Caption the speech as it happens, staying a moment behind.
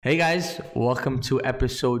Hey guys, welcome to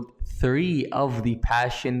episode 3 of the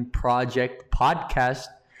Passion Project podcast.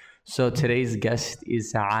 So today's guest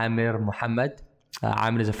is Amer Mohammad.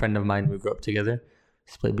 Amer is a friend of mine. We grew up together.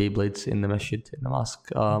 He's played Beyblades in the masjid, in the mosque.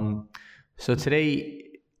 So today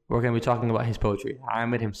we're going to be talking about his poetry.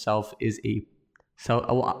 Amer himself is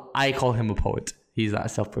I call him a poet. He's not a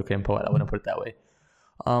self-proclaimed poet. I wouldn't put it that way.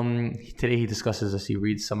 Today he discusses as he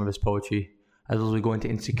reads some of his poetry, as well as we go into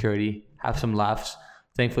Insecurity, have some laughs.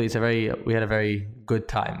 Thankfully, we had a very good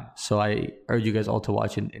time. So I urge you guys all to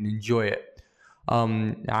watch it and enjoy it.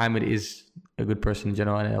 Ahmed is a good person in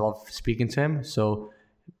general, and I love speaking to him. So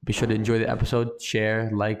be sure to enjoy the episode,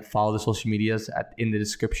 share, like, follow the social medias in the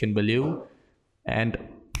description below. And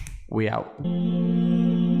we out.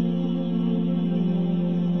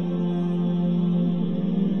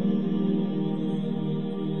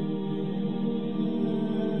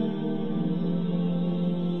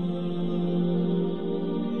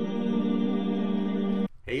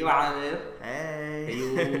 Hey, Amer.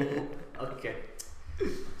 Hey. Okay.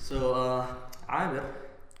 So, Amer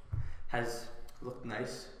has looked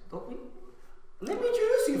nice. Don't we? Let me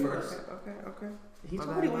introduce you first. Okay. He's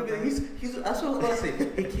already waving. He's. That's what I was gonna say.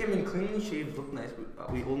 He came in cleanly shaved, looked nice.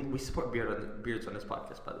 We support beards on this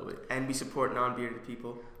podcast, by the way. And we support non-bearded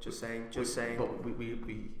people. Just saying. But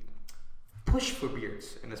we push for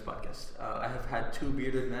beards in this podcast. I have had 2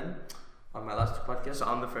 bearded men on my last 2 podcasts. So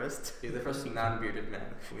I'm the first. You're the first non-bearded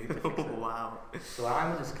man. We need to fix it. Wow. So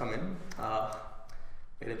I'm just coming.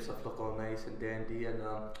 Made himself look all nice and dandy, and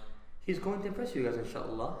he's going to impress you guys,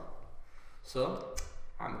 inshallah. So,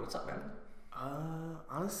 what's up, man?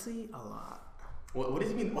 Honestly, a lot. What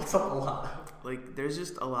does he mean? What's up, a lot? Like, there's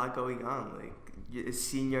just a lot going on. Like, it's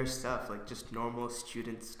senior stuff, like just normal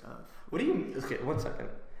student stuff. What do you mean? Okay, 1 second.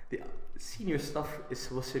 The senior stuff is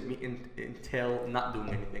supposed to entail not doing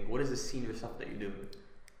anything. What is the senior stuff that you're doing?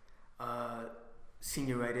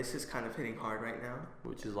 Senior-itis is kind of hitting hard right now.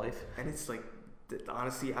 Which is life. And it's like,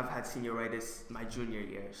 honestly, I've had senior-itis my junior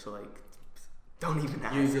year, so like, don't even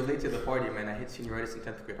ask. You're late to the party, man. I hit senior-itis in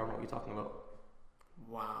 10th grade. I don't know what you're talking about.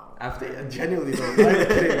 Wow. Genuinely though, not even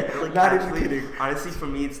kidding. Like, not even kidding. Honestly, for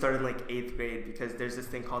me, it started like 8th grade because there's this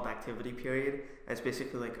thing called activity period. It's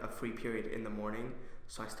basically like a free period in the morning.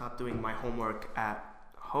 So I stopped doing my homework at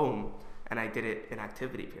home and I did it in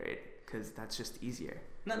activity period because that's just easier.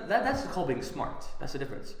 No, that's called being smart. That's the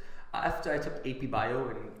difference. After I took AP Bio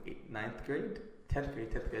in 9th grade, 10th grade,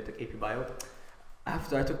 I took AP Bio.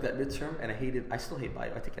 After I took that midterm and I still hate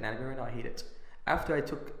Bio. I take anatomy right now, I hate it. After I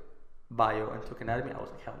took Bio and took anatomy, I was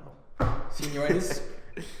like, hell no. Senior-itis.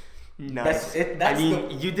 Nice.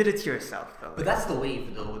 You did it to yourself though. But that's the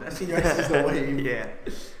wave though. That senior-itis is the wave. Yeah.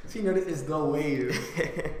 Senior-itis is the wave.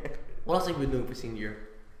 What else have you been doing for senior?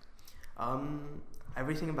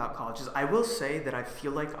 Everything about colleges. I will say that I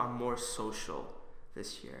feel like I'm more social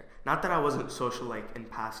this year. Not that I wasn't social like in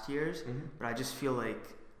past years, but I just feel like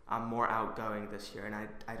I'm more outgoing this year, and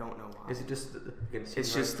I don't know why. Is it just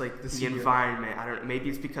it's just like the environment. I don't. Maybe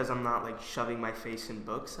it's because I'm not like shoving my face in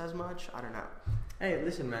books as much. I don't know. Hey,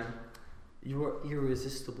 listen, man. You are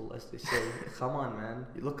irresistible, as they say. Come on, man.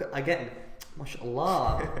 You look again.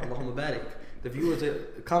 MashaAllah. Allahumma barik. The viewers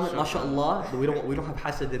comment MashaAllah. We don't have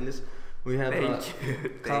hasad in this. We have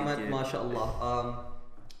comment MashaAllah.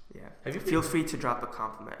 Yeah. Feel free to drop a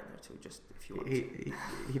compliment in there too, just if you want.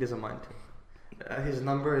 He doesn't mind too. His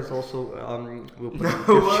number is also we'll put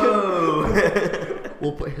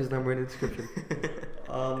we'll put his number in the description.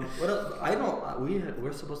 What else? I know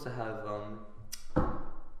we're supposed to have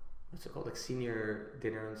what's it called, like senior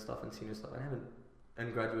dinner and stuff and senior stuff. I haven't,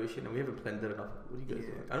 and graduation, and we haven't planned it enough. What do you guys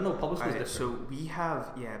doing? I don't know. Public schools different. So we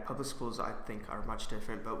have public schools I think are much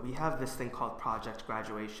different, but we have this thing called project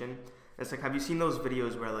graduation. It's like, have you seen those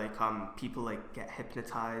videos where like people like get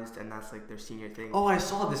hypnotized and that's like their senior thing? Oh, I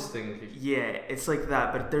saw this thing. Yeah, it's like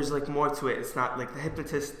that, but there's like more to it. It's not like the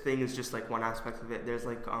hypnotist thing is just like one aspect of it. There's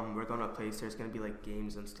like we're going to a place. There's going to be like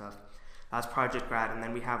games and stuff. That's project grad, and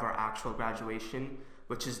then we have our actual graduation,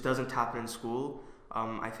 which doesn't happen in school.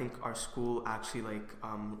 I think our school actually like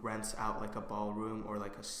rents out like a ballroom or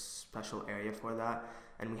like a special area for that,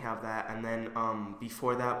 and we have that. And then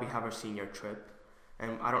before that, we have our senior trip.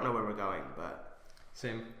 And I don't know where we're going, but...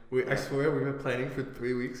 Same. I swear we've been planning for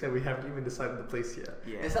 3 weeks and we haven't even decided the place yet.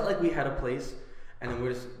 Yeah. It's not like we had a place and then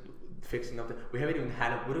we're just fixing up. We haven't even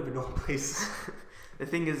had we don't even know a place. The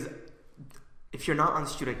thing is, if you're not on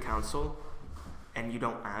student council and you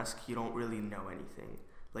don't ask, you don't really know anything.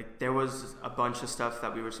 Like, there was a bunch of stuff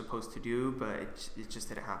that we were supposed to do, but it just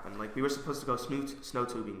didn't happen. Like, we were supposed to go snow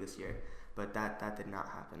tubing this year, but that did not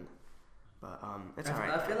happen. But it's alright.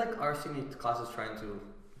 I feel like our senior class is trying to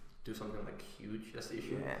do something like huge. That's the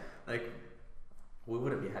issue. Yeah. Like, we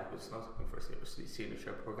wouldn't be happy with something for a senior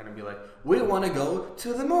trip. We're gonna be like, we want to go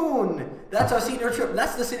to the moon. That's our senior trip.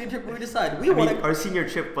 That's the senior trip we decide. Our senior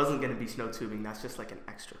trip wasn't gonna be snow tubing. That's just like an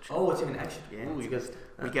extra trip. Oh, it's even extra. Yeah. Ooh, you guys.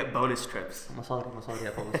 We get bonus trips. Masari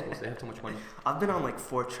at public schools. They have too much money. I've been on like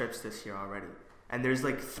 4 trips this year already, and there's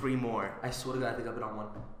like 3 more. I swear to God, I think I've been on one.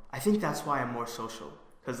 I think that's why I'm more social,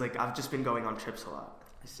 because like I've just been going on trips a lot.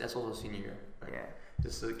 That's also senior year. Right? Yeah.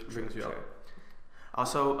 Just like brings you up.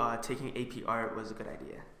 Also, taking AP art was a good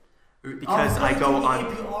idea. Because I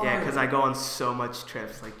go on so much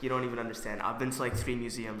trips, like you don't even understand. I've been to like 3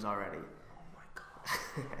 museums already. Oh my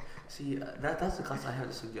god! See, that's the class I have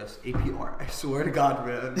to suggest. AP art. I swear to God,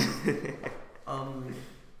 man.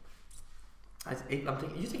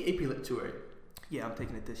 You take AP Lit too, right? Yeah, I'm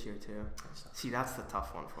taking it this year too. See, that's the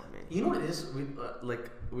tough one for me. You know what it is?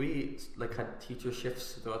 We had teacher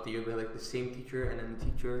shifts throughout the year. We had like the same teacher and then the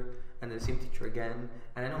teacher and then the same teacher again.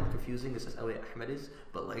 And I know I'm confusing. This is how Ahmed is,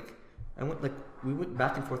 but like. We went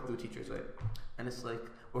back and forth through teachers, right? And it's like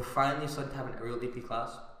we're finally starting to have a real AP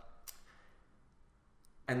class,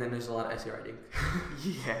 and then there's a lot of essay writing.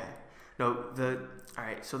 Yeah. No,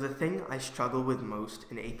 alright, so the thing I struggle with most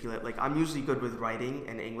in AP Lit, like I'm usually good with writing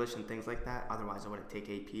and English and things like that, otherwise I wouldn't take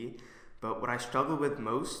AP. But what I struggle with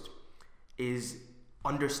most is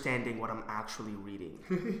understanding what I'm actually reading.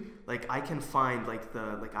 Like I can find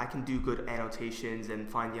I can do good annotations and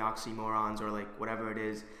find the oxymorons or like whatever it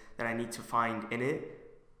is that I need to find in it,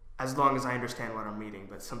 as long as I understand what I'm reading.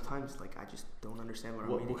 But sometimes like I just don't understand what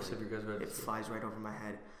I'm reading. What books have you guys read? It flies right over my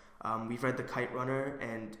head. We've read The Kite Runner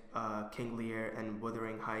and King Lear and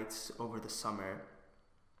Wuthering Heights over the summer,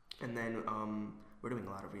 and then we're doing a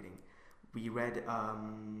lot of reading. We read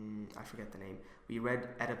I forget the name. We read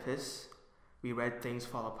Oedipus. We read Things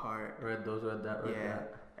Fall Apart. Read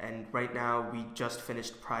that. And right now we just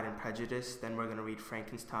finished Pride and Prejudice. Then we're gonna read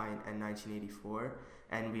Frankenstein and 1984.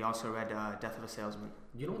 And we also read Death of a Salesman.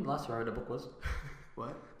 You know when the last time I read a book was?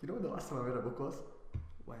 What? You know when the last time I read a book was?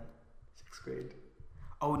 When? 6th grade.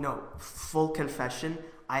 Oh no! Full confession,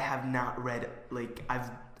 I have not read I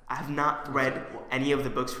have not read any of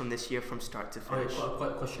the books from this year from start to finish.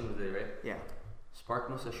 What question of the day, right? Yeah.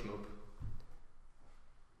 Sparknos or Schmoop?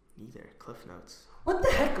 Neither. Cliff Notes. What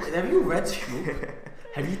the heck? Have you read Schmoop?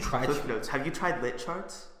 Have you tried Cliff Notes? Have you tried lit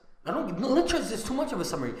charts? Lit charts is too much of a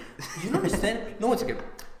summary. You don't understand? No, it's okay.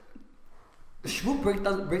 Schmoop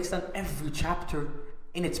breaks down every chapter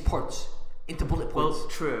in its parts into bullet points. Well,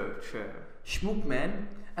 true. Schmoop, man.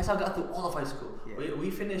 That's how I got through all of high school. Yeah.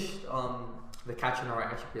 We finished the Catch and Ride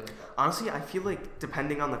actually like that. Honestly, I feel like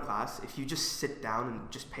depending on the class, if you just sit down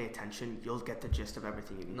and just pay attention, you'll get the gist of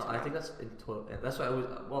everything you need to know. I think that's why I was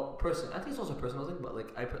personally. I think it's also a personal thing, but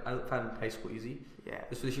like I found high school easy. Yeah.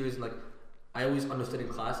 Just for the sheer reason, like I always understood in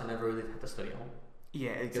class and never really had to study at home.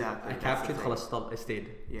 Yeah, exactly. I captured I stayed.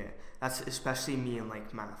 Yeah, that's especially me in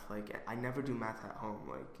like math. Like I never do math at home.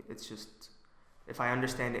 Like it's just. If I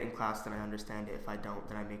understand it in class, then I understand it. If I don't,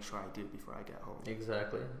 then I make sure I do before I get home.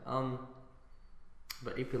 Exactly.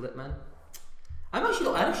 But AP Lit, man, I actually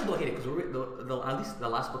don't hate it because at least the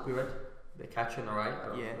last book we read, The Catcher in the Rye. I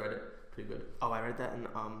read it. Pretty good. Oh, I read that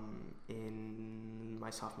in my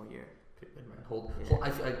sophomore year. Pretty good, man.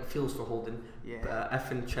 I feels for Holden. Yeah.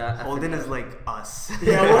 F in chat. Holden is like us.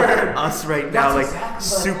 Yeah, we're us right now, like exactly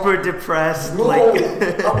super depressed. Bro,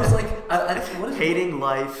 like I was like, hating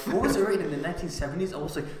life. What was it right in the 1970s? I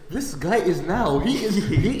was like, this guy is now. He is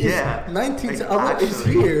 19. He's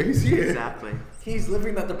here. Exactly. He's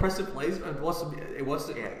living that depressive life and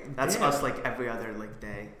that's us like every other like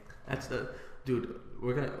day. That's the dude.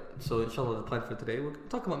 We're gonna inshallah the plan for today. We're gonna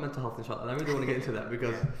talk about mental health inshallah. And I really want to get into that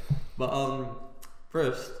because, but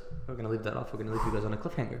first we're gonna leave that off. We're gonna leave you guys on a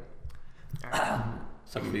cliffhanger.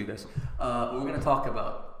 Sorry for you guys. We're gonna talk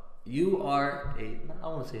about you are I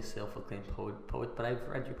don't want to say self-acclaimed poet, but I've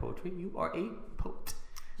read your poetry. You are a poet.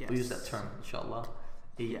 Yes. We'll use that term inshallah.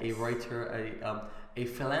 A writer, a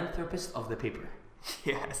philanthropist of the paper.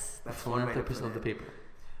 Yes, that's a philanthropist of the paper.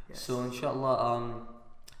 Yes. So inshallah,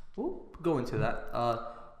 we'll go into that.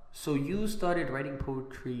 So you started writing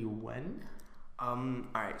poetry when?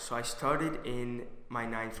 Alright, so I started in my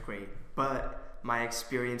 9th grade, but my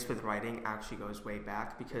experience with writing actually goes way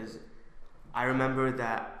back because I remember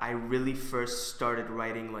that I really first started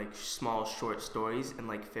writing like small short stories in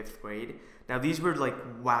like 5th grade. Now these were like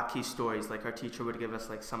wacky stories, like our teacher would give us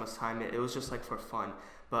like some assignment. It was just like for fun,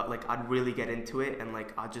 but like I'd really get into it and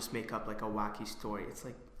like I'd just make up like a wacky story. It's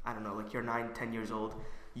like, I don't know, like you're 9-10 years old,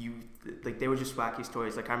 they were just wacky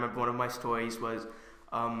stories. Like I remember one of my stories was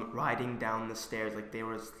riding down the stairs. Like they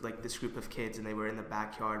were like this group of kids and they were in the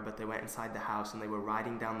backyard, but they went inside the house and they were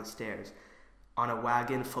riding down the stairs on a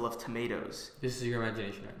wagon full of tomatoes. This is your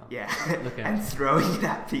imagination right now. Yeah. Okay. And throwing it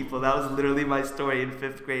at people. That was literally my story in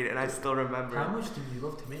 5th grade, and I still remember. How much do you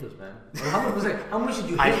love tomatoes, man? How much did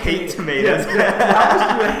you hate I hate tomatoes? tomatoes. How much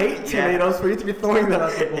do you hate tomatoes for you to be throwing that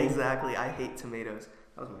at people? Exactly. I hate tomatoes.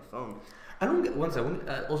 That was my phone. I don't get one second.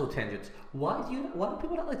 Also tangents. Why do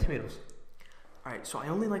people not like tomatoes? All right, so I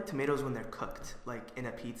only like tomatoes when they're cooked, like in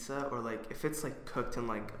a pizza, or like if it's like cooked in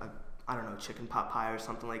like I don't know, chicken pot pie or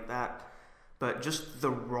something like that. But just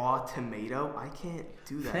the raw tomato, I can't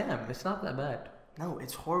do that. Fam, it's not that bad. No,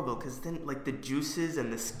 it's horrible because then like the juices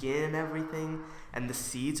and the skin and everything and the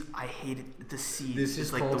seeds, I hate it. The seeds. This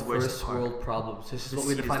is like called the worst first part. world problems. This is The what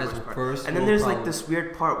we seed define the as worst part. first And then world there's problems. like this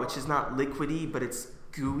weird part which is not liquidy, but it's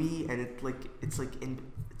gooey and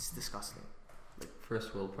it's disgusting.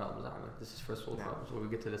 First world problems, Amer. This is first world problems where we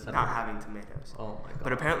get to this. Not having tomatoes. Oh my god.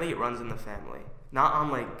 But apparently it runs in the family.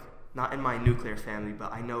 Not in my nuclear family,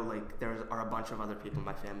 but I know like there are a bunch of other people in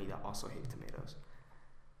my family that also hate tomatoes.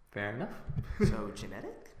 Fair enough. So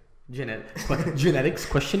Genetics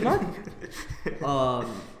question mark?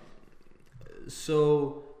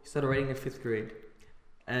 So you started writing in 5th grade,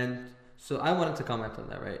 and so I wanted to comment on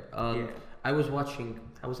that, right? Yeah. I was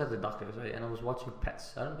at the doctor's, right, and I was watching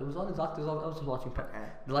Pets. It was on the doctor's. I was watching Pets. Okay.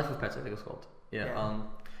 The Life of Pets, I think it's called. Yeah. Yeah.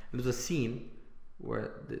 There was a scene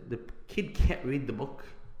where the kid can't read the book.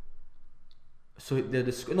 So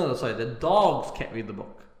the dogs can't read the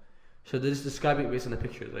book. So they're just describing it based on the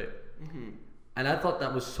pictures, right? Mm-hmm. And I thought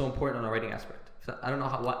that was so important on a writing aspect. So I don't know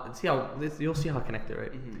you'll see how connected,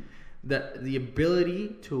 right? Mm-hmm. That the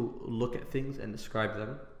ability to look at things and describe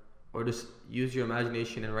them, or just use your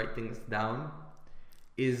imagination and write things down,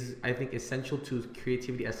 is, I think, essential to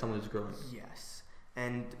creativity as someone is growing. Yes.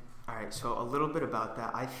 And all right, so a little bit about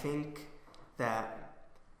that. I think that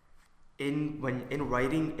in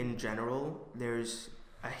writing in general, there's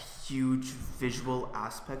a huge visual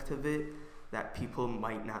aspect of it that people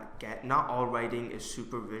might not get. Not all writing is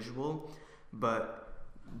super visual, but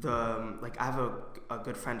I have a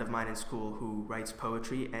good friend of mine in school who writes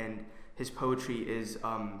poetry, and his poetry is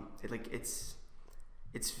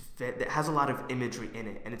it has a lot of imagery in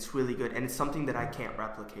it, and it's really good, and it's something that I can't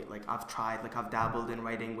replicate. Like I've dabbled in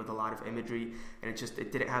writing with a lot of imagery, and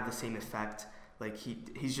it didn't have the same effect. Like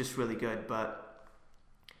he's just really good, but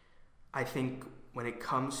I think when it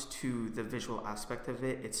comes to the visual aspect of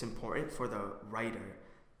it, it's important for the writer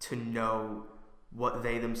to know what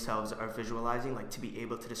they themselves are visualizing, like to be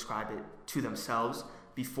able to describe it to themselves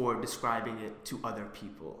before describing it to other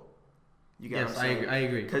people. You get what I'm saying? I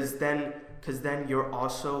agree. Because then you're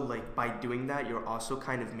also, like, by doing that, you're also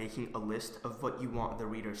kind of making a list of what you want the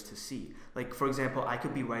readers to see. Like, for example, I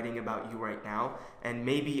could be writing about you right now, and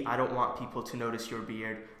maybe I don't want people to notice your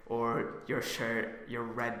beard or your shirt, your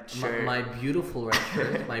red shirt. My beautiful red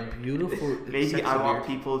shirt. My beautiful Maybe I want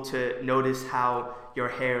beard. people to notice how your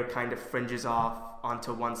hair kind of fringes off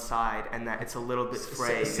onto one side and that it's a little bit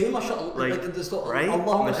frayed. Say mashallah. Like, right?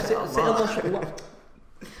 Allahumma say mashallah.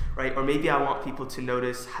 Right? Or maybe I want people to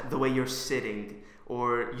notice the way you're sitting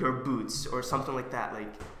or your boots or something like that.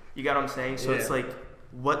 Like, you get what I'm saying? So it's like,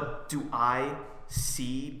 what do I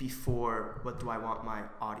see before what do I want my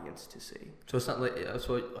audience to see? So it's not like,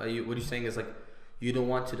 what you're saying is like, you don't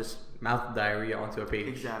want to just mouth diarrhea onto a page.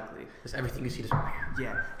 Exactly. Because everything you see is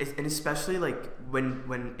Yeah, and especially like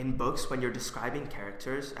when in books, when you're describing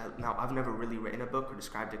characters. Now, I've never really written a book or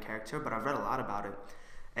described a character, but I've read a lot about it.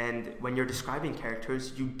 And when you're describing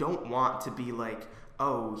characters, you don't want to be like,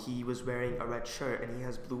 oh, he was wearing a red shirt and he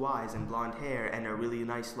has blue eyes and blonde hair and a really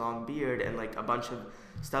nice long beard and like a bunch of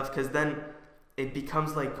stuff, because then it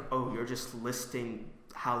becomes like, oh, you're just listing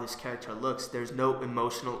how this character looks. There's no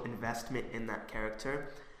emotional investment in that character.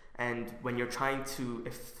 And when you're trying to,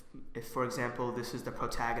 if for example, this is the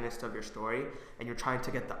protagonist of your story and you're trying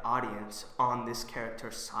to get the audience on this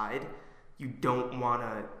character's side, you don't want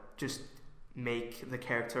to just make the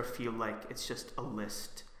character feel like it's just a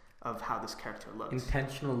list of how this character looks.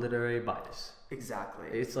 Intentional literary bias. Exactly.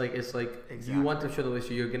 It's like exactly. You want to show the way, so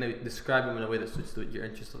you're gonna describe him in a way that suits your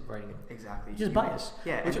interest of writing it. Exactly. Just bias.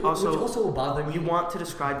 Yeah, which and also will bother me. You want to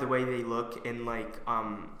describe the way they look in like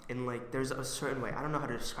there's a certain way. I don't know how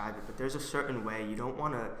to describe it, but there's a certain way. You don't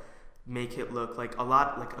want to make it look like a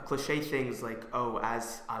lot like a cliche things like, oh,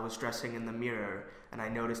 as I was dressing in the mirror and I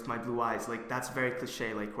noticed my blue eyes. Like, that's very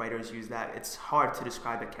cliche. Like, writers use that. It's hard to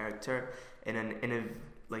describe a character in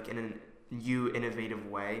a new innovative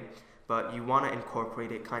way, but you want to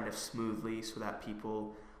incorporate it kind of smoothly so that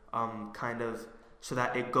people so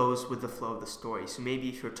that it goes with the flow of the story. So maybe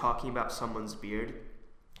if you're talking about someone's beard,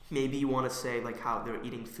 Maybe you want to say like how they're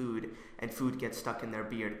eating food and food gets stuck in their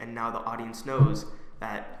beard, and now the audience knows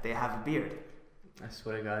that they have a beard. I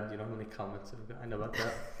swear to God, you know how many comments I've gotten about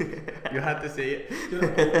that? You had to say it.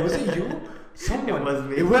 Was it you? Someone. It was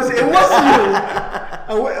me. It was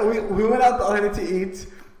you. We went out the other day to eat,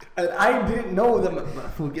 and I didn't know that my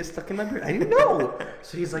food gets stuck in my beard. I didn't know.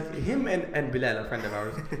 So he's like, him and Bilal, a friend of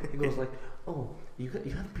ours, he goes like, oh, you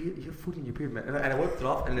have food in your beard, man. And I wiped it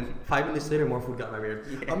off, and then 5 minutes later, more food got in my beard.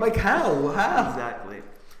 Yeah. I'm like, how? Exactly.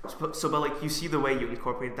 So, but like, you see the way you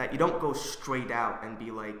incorporate that. You don't go straight out and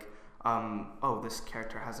be like, oh, this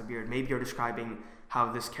character has a beard. Maybe you're describing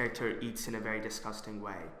how this character eats in a very disgusting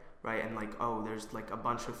way, right? And like, oh, there's like a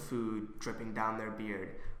bunch of food dripping down their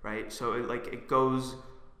beard, right? So it goes,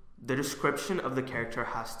 the description of the character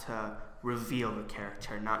has to reveal the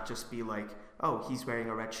character, not just be like, oh, he's wearing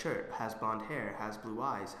a red shirt, has blonde hair, has blue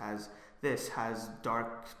eyes, has this, has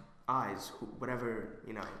dark eyes, whatever,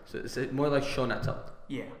 you know. So it's more like show not tell.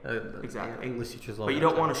 Yeah, exactly. English teachers love. But you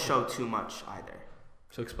don't want to show too much either.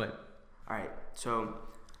 So explain. All right. So,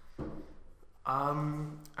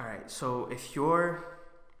 So if you're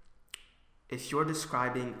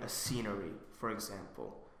describing a scenery, for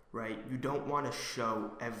example, right? You don't want to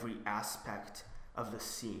show every aspect of the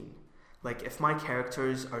scene. Like if my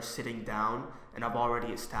characters are sitting down and I've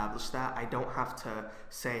already established that, I don't have to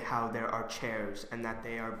say how there are chairs and that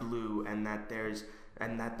they are blue and that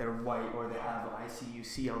they're white or they have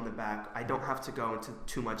ICUC on the back. I don't have to go into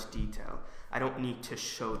too much detail. I don't need to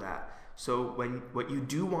show that. So what you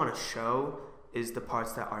do want to show is the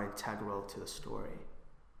parts that are integral to the story.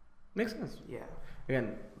 Makes sense. Yeah.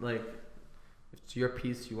 Again, like if it's your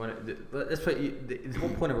piece, you want to. That's why the whole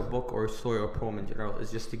point of a book or a story or a poem in general is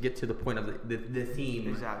just to get to the point of the theme.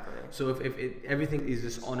 Exactly. So if everything is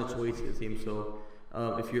just on its way to the theme, so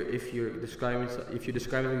if you're describing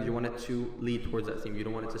things, you want it to lead towards that theme. You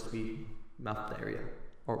don't want it just to be map the area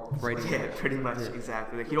or writing. Yeah, pretty much. Yeah.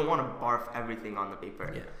 Exactly. Like you don't want to barf everything on the paper.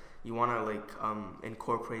 Yeah. You want to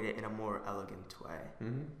incorporate it in a more elegant way.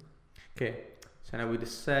 Mm-hmm. Okay. So now we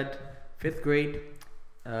just said 5th grade.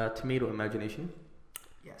 Tomato imagination.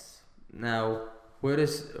 Yes. Now, how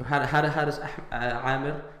does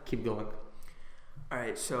Amer keep going? All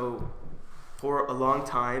right. So, for a long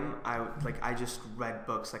time, I just read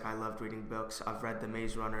books. Like I loved reading books. I've read The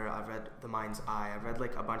Maze Runner. I've read The Mind's Eye. I've read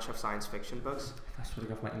like a bunch of science fiction books. I swear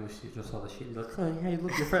to God, my English teacher saw the sheet. He's like, oh yeah,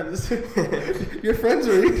 look, your friends. Your friends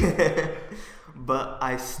read. But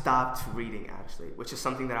I stopped reading actually, which is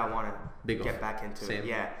something that I want to get back into. Same.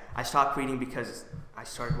 Yeah, I stopped reading because I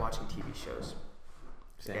started watching TV shows.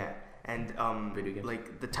 Same. Yeah, and video games.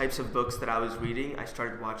 Like the types of books that I was reading, I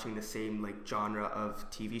started watching the same like genre of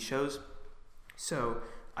TV shows. So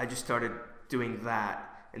I just started doing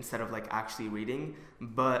that instead of like actually reading.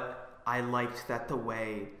 But I liked that the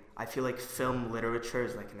way. I feel like film literature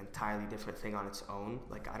is like an entirely different thing on its own.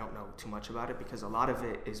 Like I don't know too much about it because a lot of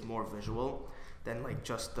it is more visual than like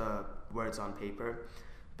just the words on paper.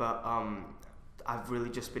 But I've really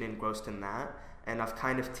just been engrossed in that, and I've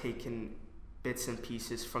kind of taken bits and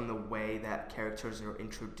pieces from the way that characters are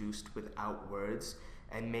introduced without words,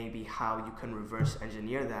 and maybe how you can reverse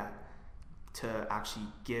engineer that to actually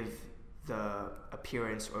give the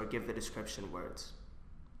appearance or give the description words.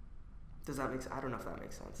 Does that make sense? I don't know if that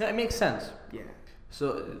makes sense. Yeah, it makes sense. Yeah.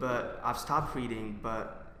 So, but I've stopped reading.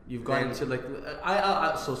 But you've gone into like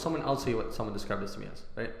so someone. I'll tell you what someone described this to me as.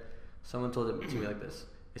 Right? Someone told it to me like this.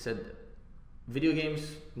 He said, video games,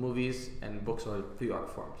 movies, and books are 3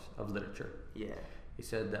 art forms of literature. Yeah. He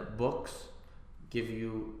said that books give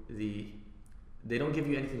you they don't give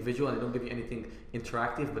you anything visual and they don't give you anything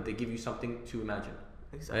interactive, but they give you something to imagine.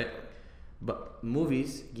 Exactly. Right? But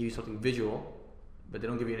movies give you something visual, but they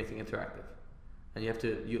don't give you anything interactive, and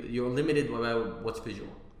you're limited by what's visual.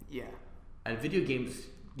 Yeah. And video games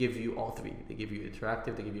give you all 3. They give you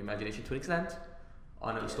interactive, they give you imagination to an extent,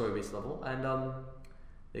 on a story-based level, and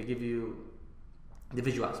they give you the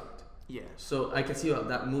visual aspect. Yeah. So I can see how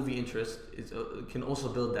that movie interest can also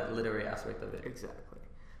build that literary aspect of it. Exactly.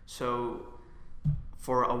 So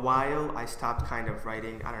for a while, I stopped kind of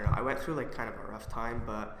writing. I don't know. I went through like kind of a rough time,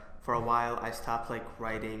 but for a while, I stopped like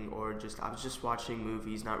writing or I was just watching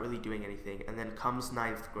movies, not really doing anything. And then comes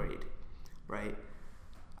 9th grade, right?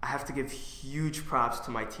 I have to give huge props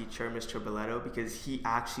to my teacher, Mr. Biletto, because he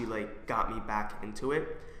actually like got me back into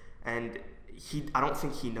it. And I don't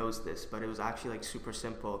think he knows this, but it was actually like super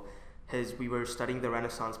simple. We were studying the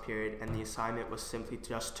Renaissance period, and the assignment was simply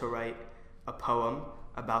just to write a poem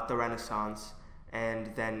about the Renaissance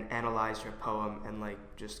and then analyze your poem and like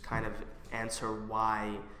just kind of answer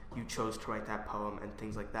why you chose to write that poem and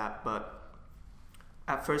things like that. But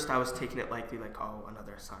at first I was taking it lightly, like, oh,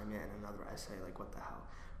 another assignment, another essay, like, what the hell,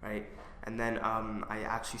 right? And then I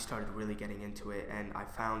actually started really getting into it, and I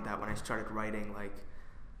found that when I started writing, like,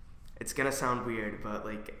 it's gonna sound weird, but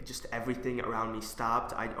like just everything around me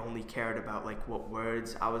stopped. I only cared about like what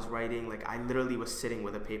words I was writing. Like I literally was sitting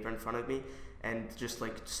with a paper in front of me and just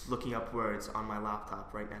looking up words on my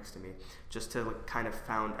laptop right next to me, just to like kind of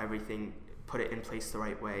found everything, put it in place the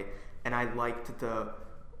right way. And I liked the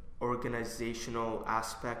organizational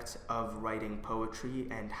aspect of writing poetry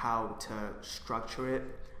and how to structure it,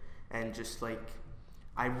 and just like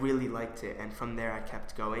I really liked it. And from there I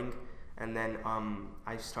kept going. And then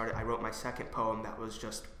I wrote my second poem that was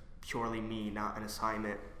just purely me, not an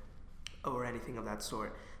assignment or anything of that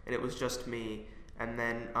sort. And it was just me. And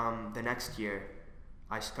then the next year,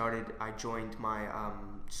 I joined my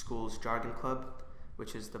school's jargon club,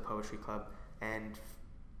 which is the poetry club. And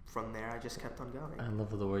from there, I just kept on going. I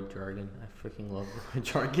love the word jargon. I freaking love the word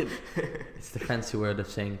jargon. It's the fancy word of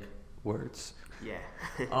saying words. Yeah.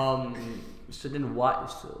 So then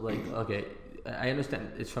what, okay, I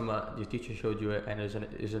understand it's from your teacher showed you it, and there's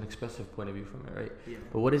an expressive point of view from it, right? Yeah.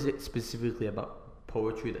 But what is it specifically about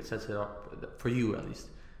poetry that sets it up, for you at least,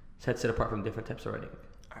 sets it apart from different types of writing?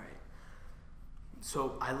 All right.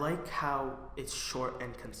 So I like how it's short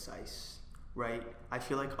and concise, right? I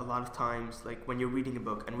feel like a lot of times, like when you're reading a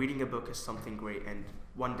book, and reading a book is something great, and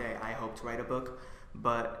one day I hope to write a book,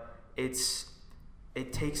 but it's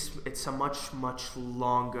a much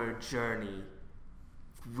longer journey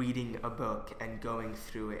reading a book and going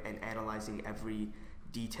through it and analyzing every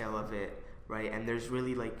detail of it, right? And there's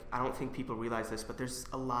really like, I don't think people realize this, but there's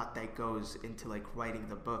a lot that goes into like writing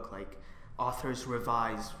the book. Like authors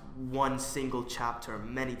revise one single chapter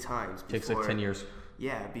many times before, takes like 10 years.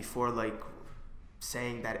 Yeah, before like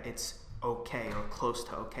saying that it's okay or close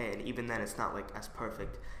to okay, and even then it's not like as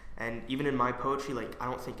perfect. And even in my poetry, like I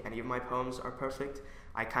don't think any of my poems are perfect.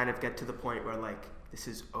 I kind of get to the point where like this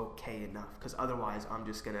is okay enough, because otherwise I'm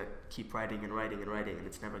just gonna keep writing and writing and writing, and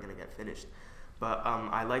it's never gonna get finished. But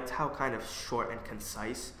I liked how kind of short and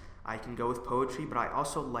concise I can go with poetry, but I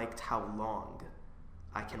also liked how long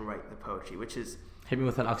I can write the poetry, which is... Hit me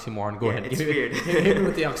with an oxymoron. Go ahead. It's weird. Hit me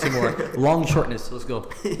with the oxymoron. Long shortness. Let's go.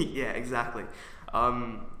 Yeah, exactly.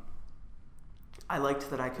 I liked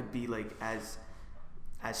that I could be like as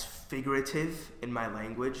figurative in my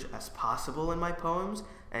language as possible in my poems,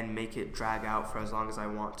 and make it drag out for as long as I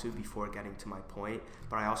want to before getting to my point.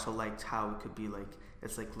 But I also liked how it could be like,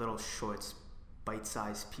 it's like little shorts,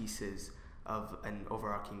 bite-sized pieces of an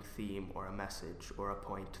overarching theme or a message or a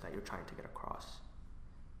point that you're trying to get across.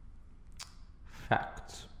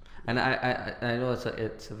 Facts. And I know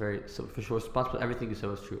it's a very superficial response, but everything you said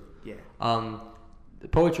was true. Yeah. The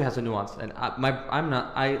poetry has a nuance, and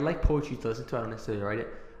I like poetry to listen to. I don't necessarily write it.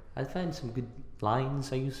 I find some good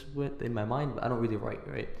lines I use with in my mind, but I don't really write,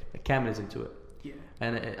 right? Like Cameron is into it. Yeah.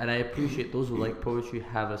 And I appreciate those who like poetry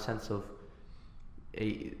have a sense of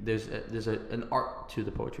there's an art to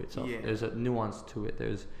the poetry itself. Yeah. There's a nuance to it.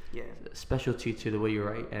 There's a specialty to the way you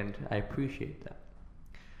write, and I appreciate that.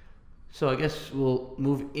 So I guess we'll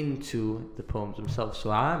move into the poems themselves.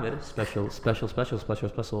 So Amer, special.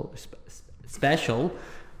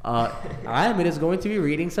 Ahmed is going to be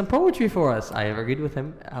reading some poetry for us. I have agreed with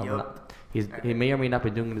him. He may or may not be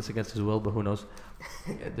doing this against his will, but who knows?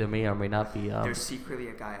 There may or may not be. There's secretly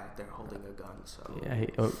a guy out there holding a gun, so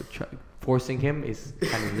forcing him is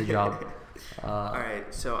kind of the job. All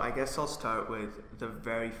right, so I guess I'll start with the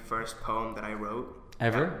very first poem that I wrote.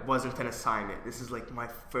 Ever? That wasn't an assignment. This is like my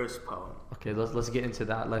first poem. Okay, let's get into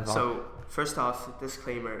that. So first off,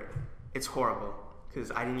 disclaimer: it's horrible. Because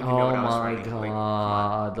I didn't even know what I was writing. Oh my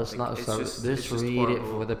god, let's not start. Just read it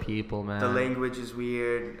for the people, man. The language is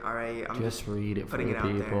weird. All right, I'm just read it for the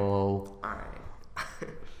people. All right.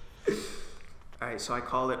 All right, so I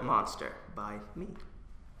call it Monster by me.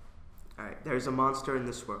 All right, there's a monster in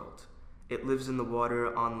this world. It lives in the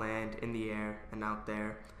water, on land, in the air, and out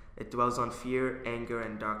there. It dwells on fear, anger,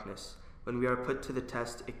 and darkness. When we are put to the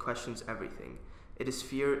test, it questions everything. It is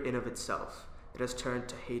fear in of itself. It has turned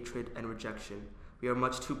to hatred and rejection. We are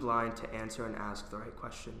much too blind to answer and ask the right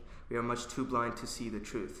question. We are much too blind to see the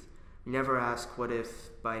truth. We never ask, what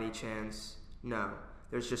if, by any chance? No,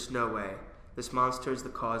 there's just no way. This monster is the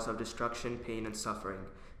cause of destruction, pain, and suffering.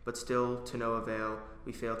 But still, to no avail,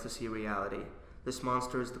 we fail to see reality. This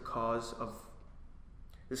monster is the cause of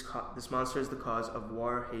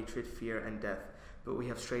war, hatred, fear, and death. But we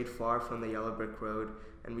have strayed far from the yellow brick road,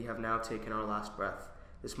 and we have now taken our last breath.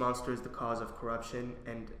 This monster is the cause of corruption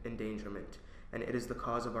and endangerment. And it is the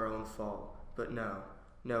cause of our own fall. But no,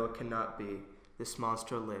 it cannot be. This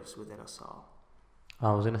monster lives within us all.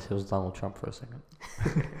 I was gonna say it was Donald Trump for a second.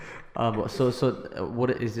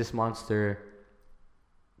 What is this monster?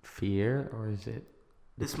 Fear, or is it?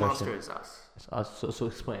 This monster is us. It's us. So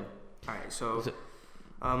explain. All right. So,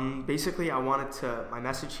 basically, my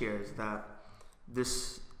message here is that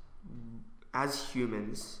as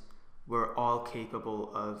humans, we're all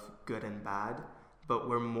capable of good and bad, but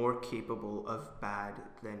we're more capable of bad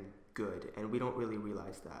than good, and we don't really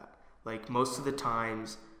realize that. Like, most of the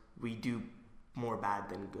times, we do more bad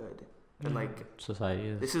than good. And like, society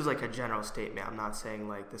is. This is like a general statement. I'm not saying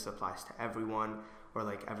like this applies to everyone or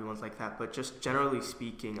like everyone's like that, but just generally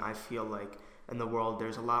speaking, I feel like in the world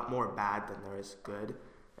there's a lot more bad than there is good.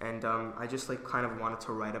 And I just like kind of wanted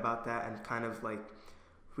to write about that and kind of like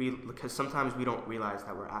because sometimes we don't realize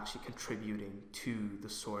that we're actually contributing to the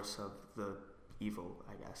source of the evil,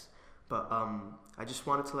 I guess. But I just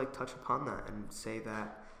wanted to like touch upon that and say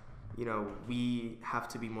that, you know, we have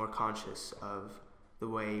to be more conscious of the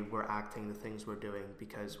way we're acting, the things we're doing,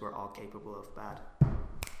 because we're all capable of bad.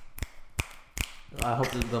 I hope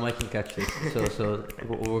the mic can catch this. So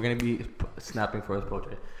we're gonna be snapping for his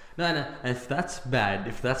poetry. No. And if that's bad,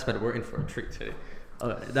 we're in for a treat today.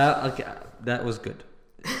 That was good.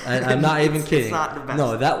 I'm not even kidding. It's not the best.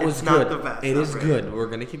 No, that was it's good. Not the best. It is good. We're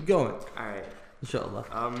gonna keep going. All right. Inshallah.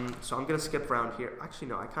 So I'm gonna skip around here. Actually,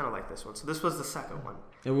 no, I kind of like this one. So this was the second one.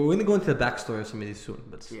 Yeah, we're gonna go into the backstory of some of these soon,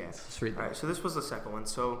 but let's read them. All right. So this was the second one.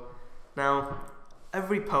 So now,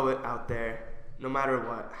 every poet out there, no matter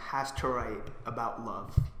what, has to write about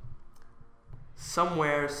love.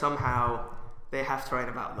 Somewhere, somehow, they have to write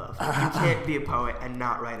about love. You can't be a poet and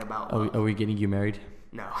not write about love. Are we getting you married?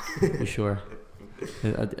 No. You sure?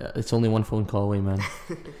 It's only one phone call away, man.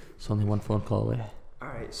 It's only one phone call away.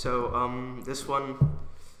 Alright, so this one,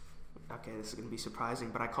 okay, this is going to be surprising,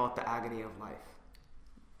 but I call it the agony of life.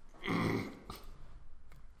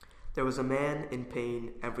 There was a man in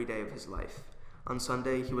pain every day of his life. On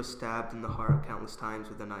Sunday, he was stabbed in the heart countless times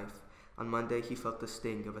with a knife. On Monday, he felt the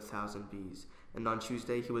sting of 1,000 bees. And on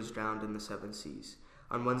Tuesday, he was drowned in the 7 seas.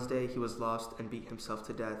 On Wednesday, he was lost and beat himself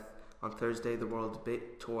to death. On Thursday, the world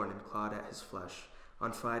bit, torn, and clawed at his flesh.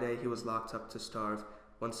 On Friday, he was locked up to starve.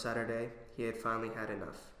 One Saturday, he had finally had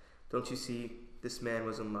enough. Don't you see, this man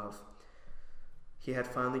was in love. He had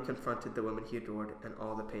finally confronted the woman he adored, and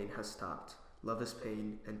all the pain has stopped. Love is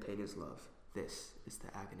pain, and pain is love. This is the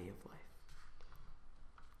agony of life.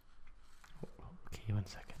 Okay, 1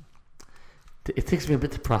 second. It takes me a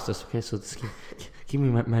bit to process. Okay, so just give me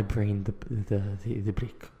my brain the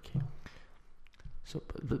break. Okay.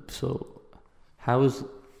 So how is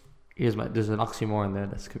there's an oxymoron there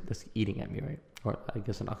that's eating at me, right? Or I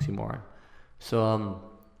guess an oxymoron. So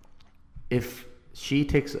if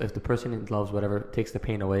the person in loves whatever takes the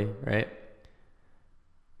pain away, right?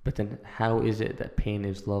 But then how is it that pain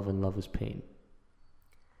is love and love is pain?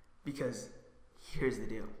 Because here's the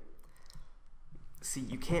deal. See,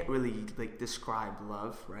 you can't really like describe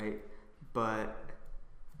love, right? But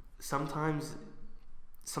sometimes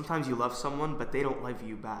you love someone, but they don't love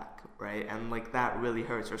you back, right? And like that really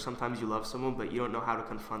hurts. Or sometimes you love someone, but you don't know how to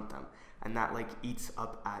confront them, and that like eats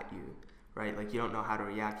up at you, right? Like you don't know how to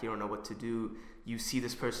react. You don't know what to do. You see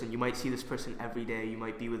this person. You might see this person every day. You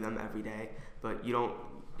might be with them every day, but you don't.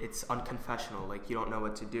 It's unconfessional. Like you don't know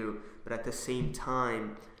what to do. But at the same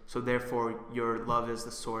time, so therefore your love is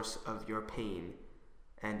the source of your pain.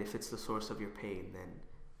 And if it's the source of your pain, then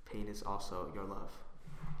pain is also your love.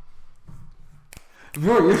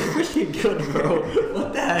 Bro, you're freaking good, bro.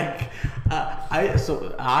 What the heck?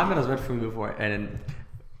 Amer has read for me before, and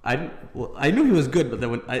I knew he was good, but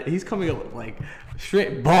then when he's coming up with like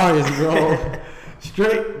straight bars, bro,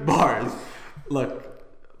 straight bars. Look,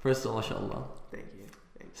 first of all, mashallah. Thank you.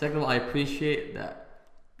 Second of all, I appreciate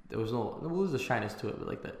that there was the shyness to it, but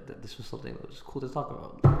like that this was something that was cool to talk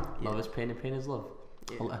about. Yeah. Love is pain, and pain is love.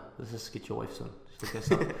 Yeah. Let's just get your wife soon.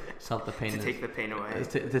 Just like self the pain. To take the pain away.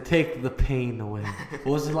 To take the pain away. What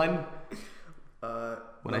was the line?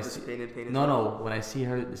 When I see pain and pain is no, love. when I see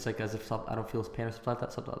her, it's like as if I don't feel pain or something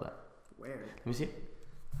like that. Where? Let me see.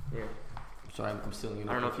 Yeah. Sorry, I'm stealing you.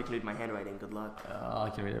 I don't know if you can read my handwriting. Good luck. I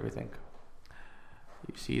can read everything.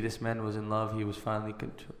 You see, this man was in love. He was finally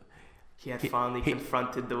He had finally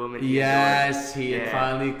confronted the woman. He had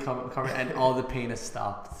finally come, and all the pain has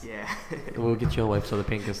stopped. Yeah. We'll get your wife so the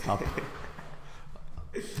pain can stop.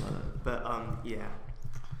 But yeah.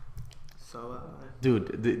 So.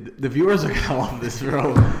 Dude, the viewers are gonna love this,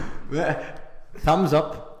 bro. Thumbs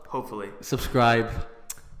up. Hopefully. Subscribe.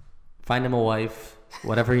 Find him a wife.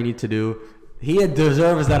 Whatever you need to do. He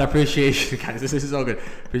deserves that appreciation, guys. This is so good.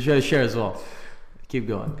 Be sure to share as well. Keep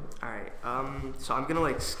going. All right. So I'm gonna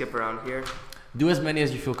like skip around here. Do as many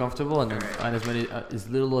as you feel comfortable, and then Alright. and as many, as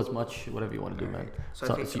little, as much, whatever you want to do, man. So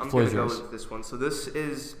So I think I'm floor gonna is go yours. with this one. So this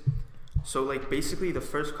is, so like basically the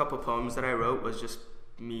first couple poems that I wrote was just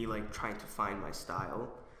me like trying to find my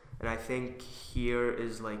style, and I think here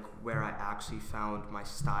is like where I actually found my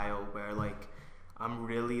style, where like I'm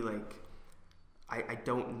really like I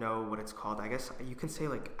don't know what it's called. I guess you can say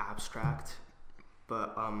like abstract,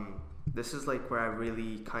 but this is like where I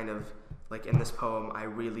really kind of like in this poem I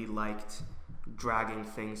really liked dragging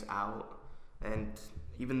things out, and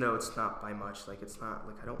even though it's not by much, like it's not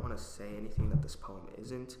like I don't want to say anything that this poem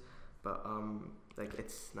isn't, but like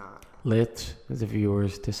it's not. Let the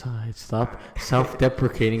viewers decide. Stop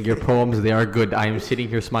self-deprecating your poems. They are good. I am sitting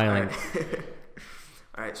here smiling.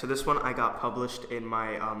 All right, so this one I got published in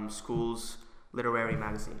my school's literary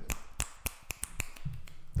magazine.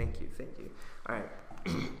 Thank you. All right.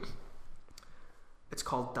 It's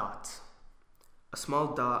called Dot. A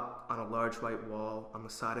small dot on a large white wall on the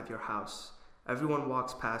side of your house. Everyone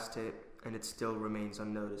walks past it, and it still remains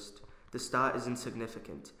unnoticed. This dot is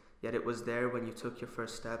insignificant, yet it was there when you took your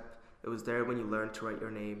first step. It was there when you learned to write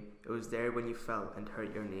your name. It was there when you fell and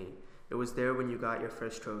hurt your knee. It was there when you got your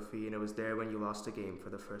first trophy, and it was there when you lost a game for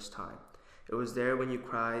the first time. It was there when you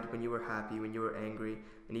cried, when you were happy, when you were angry,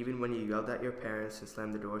 and even when you yelled at your parents and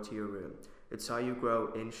slammed the door to your room. It saw you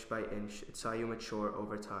grow inch by inch. It saw you mature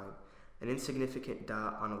over time. An insignificant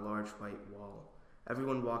dot on a large white wall.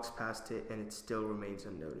 Everyone walks past it, and it still remains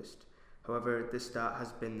unnoticed. However, this dot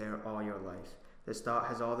has been there all your life. This dot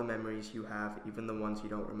has all the memories you have, even the ones you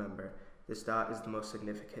don't remember. This dot is the most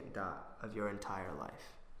significant dot of your entire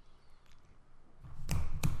life.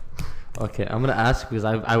 Okay, I'm gonna ask because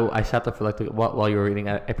I sat there for like while you were reading.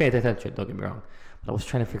 I paid attention. Don't get me wrong, but I was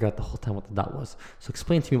trying to figure out the whole time what the dot was. So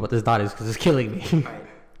explain to me what this dot is, because it's killing me. Alright,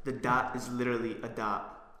 the dot is literally a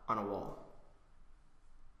dot on a wall.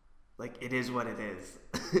 Like, it is what it is.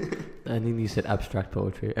 And then you said abstract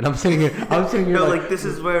poetry, and I'm sitting here. No, like this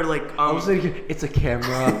is where like I'm sitting here. It's a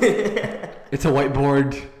camera. It's a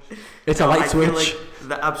whiteboard. It's a light switch. Feel like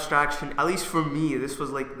the abstraction, at least for me, this was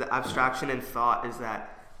like the abstraction and thought is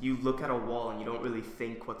that you look at a wall and you don't really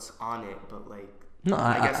think what's on it, but like No,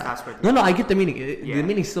 I guess that's where. No, I get the meaning. Yeah. The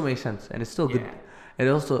meaning still makes sense, and it's still good. Yeah. And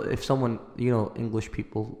also, if someone, English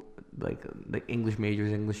people, like English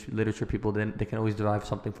majors, English literature people, then they can always derive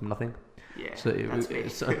something from nothing. Yeah,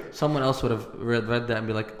 So, someone else would have read that and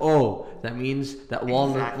be like, "Oh, that means that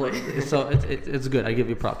walnut." Exactly. So it's good. I give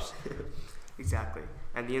you props. Exactly.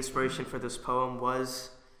 And the inspiration for this poem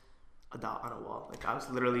was a dot on a wall. Like, I was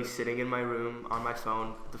literally sitting in my room on my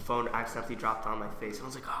phone. The phone accidentally dropped on my face, and I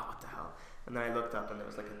was like, "Oh, what the hell?" And then I looked up, and there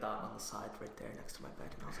was like a dot on the side right there next to my bed,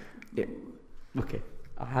 and I was like, Yeah. Okay.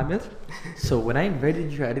 Hamid, so when I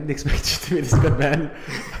invited you, I didn't expect you to be this good, man.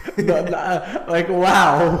 Like,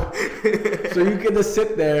 wow. So you can just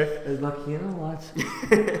sit there and like, you know what?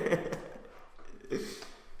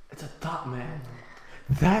 It's a dot, man.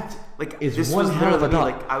 That like is this one was hell of a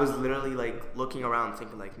literally dot. like I was literally like looking around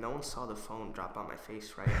thinking like no one saw the phone drop on my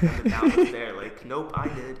face, right? And then the dot was there, like nope, I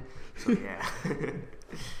did. So yeah.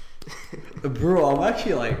 Bro, I'm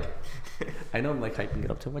actually like, I know I'm like hyping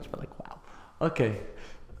it up too much, but like, wow. Okay.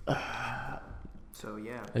 So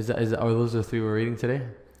yeah. Are those the three we're reading today?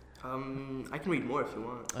 I can read more if you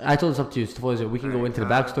want. I told it's up to you. We can go into the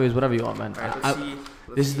backstories, whatever you want, man. Alright, let's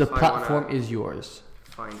This is see the if I platform wanna is yours.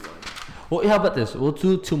 find one. Well, how about this? We'll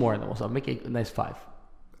do two more, and then we'll make it a nice 5.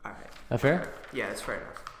 Alright. That fair? Yeah, that's fair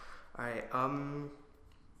enough. Alright,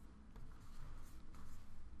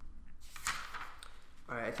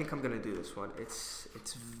 Alright, I think I'm gonna do this one. It's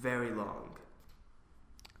very long.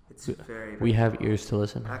 It's very We have long. ears to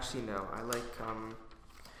listen. Actually, no. I like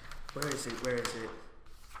where is it?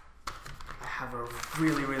 I have a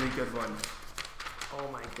really good one. Oh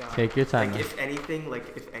my god. Take your time. Like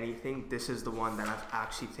if anything, this is the one that I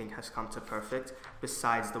actually think has come to perfect.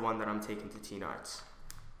 Besides the one that I'm taking to Teen Arts.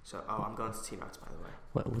 So, I'm going to Teen Arts, by the way.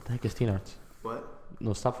 What the heck is Teen Arts? What?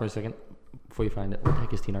 No, stop for a second before you find it. What the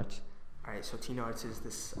heck is Teen Arts? All right. So Teen Arts is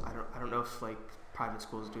this. I don't know if like private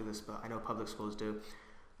schools do this, but I know public schools do.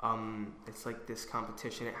 It's like this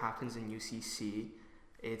competition. It happens in UCC.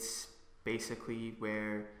 It's basically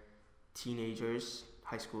where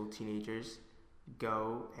high school teenagers,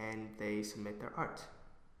 go and they submit their art.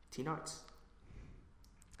 Teen Arts.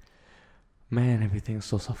 Man, everything's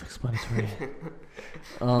so self-explanatory.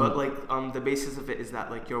 But like the basis of it is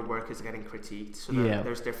that like your work is getting critiqued. So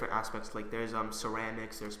there's different aspects. Like there's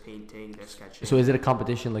ceramics, there's painting, there's sketching. So is it a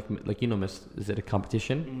competition like Miss? Is it a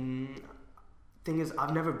competition? Thing is,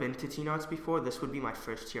 I've never been to Teen Arts before. This would be my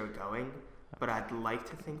first year going, but I'd like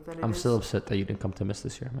to think that it is. I'm still upset that you didn't come to Miss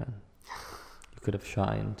this year, man. You Could have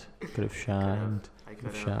shined. Could have shined. I Could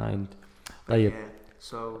have could've. shined. But Like, yeah,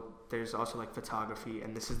 so there's also like photography,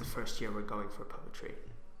 and this is the first year we're going for poetry.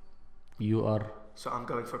 you are So I'm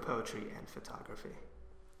going for poetry and photography.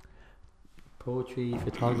 poetry,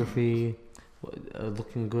 photography,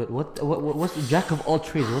 looking good. What's the jack of all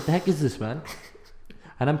trades? What the heck is this, man?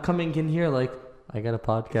 And I'm coming in here like I got a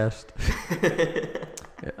podcast.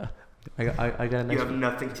 Yeah. I got a nice. You have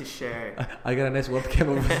nothing to share. I got a nice webcam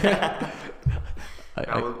over there.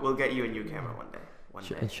 No, we'll get you a new camera one day. One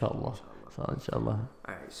day. Inshallah. So inshallah.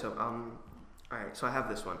 Alright, so I have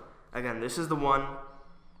this one. Again, this is the one.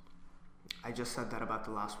 I just said that about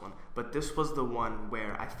the last one, but this was the one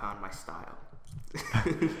where I found my style.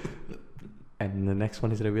 And the next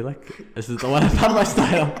one is gonna be like, this is the one I found my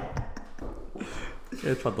style.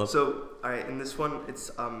 Yeah, تفضل. So, alright, in this one, it's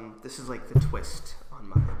this is like the twist on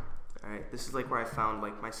mine. Alright, this is like where I found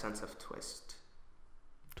like my sense of twist.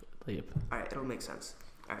 طيب. Alright, it'll make sense.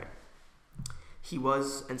 Alright. He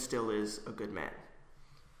was and still is a good man.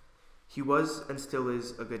 He was and still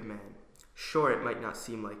is a good man. Sure, it might not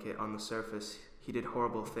seem like it on the surface. He did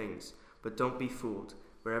horrible things, but don't be fooled.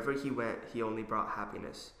 Wherever he went, he only brought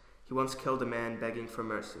happiness. He once killed a man begging for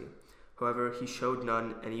mercy. However, he showed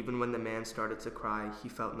none, and even when the man started to cry, he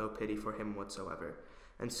felt no pity for him whatsoever.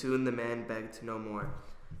 And soon the man begged no more.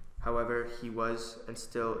 However, he was and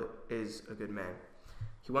still is a good man.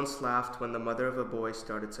 He once laughed when the mother of a boy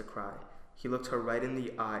started to cry. He looked her right in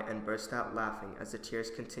the eye and burst out laughing as the tears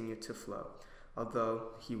continued to flow,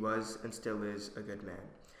 although he was and still is a good man.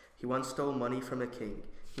 He once stole money from a king.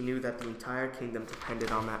 He knew that the entire kingdom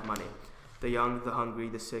depended on that money, the young, the hungry,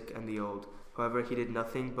 the sick, and the old. However, he did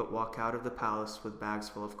nothing but walk out of the palace with bags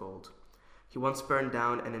full of gold. He once burned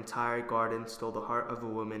down an entire garden, stole the heart of a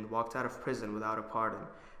woman, walked out of prison without a pardon,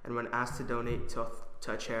 and when asked to donate to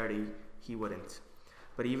a charity, he wouldn't.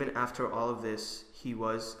 But even after all of this, he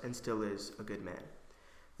was and still is a good man.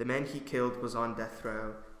 The man he killed was on death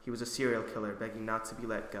row. He was a serial killer, begging not to be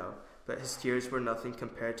let go. But his tears were nothing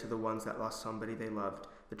compared to the ones that lost somebody they loved.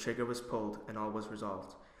 The trigger was pulled, and all was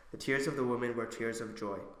resolved. The tears of the woman were tears of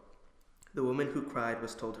joy. The woman who cried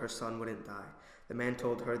was told her son wouldn't die. The man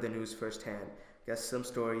told her the news firsthand. Guess some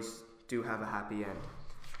stories do have a happy end.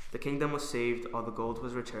 The kingdom was saved, all the gold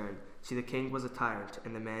was returned. See, the king was a tyrant,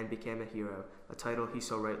 and the man became a hero, a title he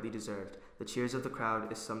so rightly deserved. The cheers of the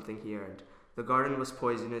crowd is something he earned. The garden was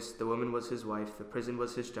poisonous, the woman was his wife, the prison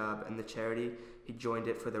was his job, and the charity, he joined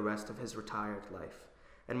it for the rest of his retired life.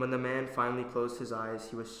 And when the man finally closed his eyes,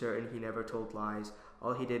 he was certain he never told lies.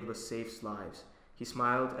 All he did was save lives. He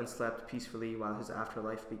smiled and slept peacefully while his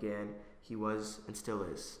afterlife began. He was and still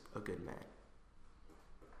is a good man.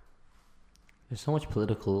 There's so much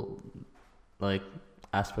political, like,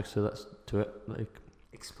 aspects to it. Like,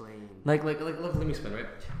 explain. Like, let me explain, right?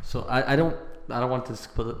 So I don't want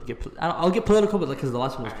to I'll get political, but like, because the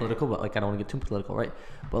last one was political, but like, I don't want to get too political, right?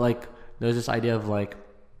 But like, there's this idea of like,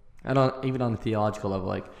 I don't even on the theological level,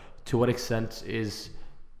 like, to what extent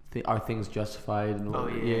are things justified?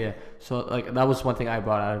 And yeah. So like, that was one thing I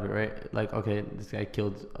brought out of it, right? Like, okay, this guy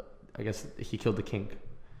killed, I guess he killed the king,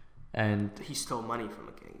 and he stole money from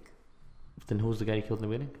a king. Then who's the guy he killed in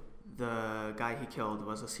the beginning? The guy he killed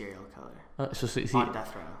was a serial killer. So see, on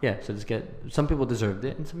death row. Yeah, so some people deserved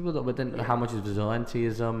it and some people don't. But then how much is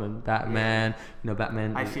vigilantism and Batman? Yeah. You know,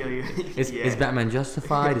 Batman. I feel you. Is Batman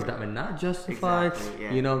justified? Is Batman not justified? Exactly,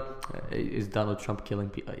 yeah. You know, is Donald Trump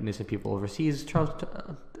killing innocent people overseas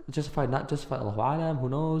justified? Not justified? Allahu Alam, who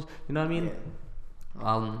knows? You know what I mean?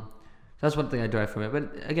 Yeah. That's one thing I derive from it.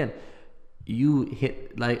 But again, you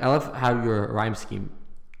hit, like, I love how your rhyme scheme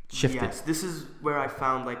shifted. Yes, this is where I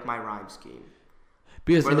found like my rhyme scheme.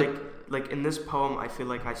 Because where, like in this poem, I feel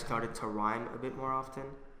like I started to rhyme a bit more often,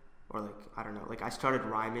 or like, I don't know, like I started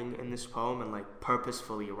rhyming in this poem and like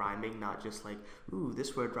purposefully rhyming, not just like, ooh,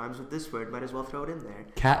 this word rhymes with this word, might as well throw it in there.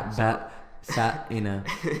 Cat, bat, sat in a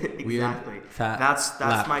exactly. weird fat That's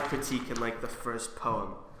lap. my critique in like the first poem,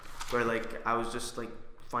 where like I was just like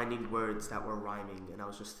finding words that were rhyming and I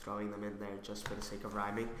was just throwing them in there just for the sake of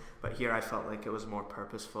rhyming. But here I felt like it was more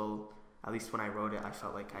purposeful. At least when I wrote it, I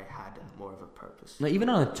felt like I had more of a purpose. Like, even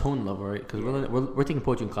on a tone level, right? Because we're taking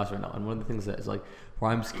poetry in class right now, and one of the things that is like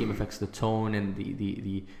rhyme scheme affects the tone and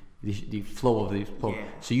the flow of the poem. Yeah.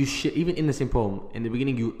 So even in the same poem, in the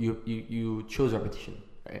beginning you chose repetition,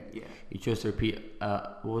 right? Yeah. You chose to repeat.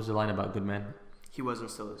 What was the line about good man? He was and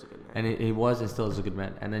still is a good man. And he was and still is a good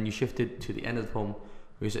man. And then you shifted to the end of the poem,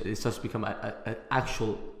 where it starts to become an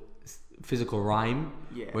actual physical rhyme.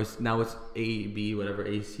 Yeah. Where now it's A B whatever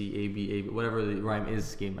A C A B A B whatever the rhyme is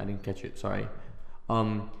scheme. I didn't catch it. Sorry.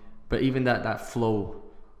 But even that flow,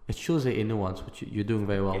 it shows a nuance, which you're doing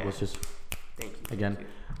very well. Yeah. It's just Thank you. Again. Thank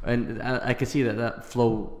you. And I can see that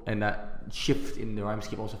flow and that shift in the rhyme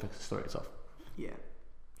scheme also affects the story itself. Yeah.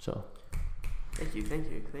 So. Thank you.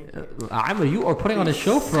 Amer, you are putting on a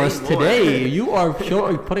show for us more. today. You are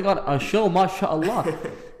putting on a show, mashallah.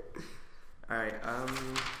 Alright,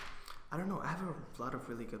 I don't know. I have a lot of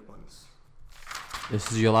really good ones.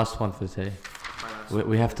 This is your last one for today.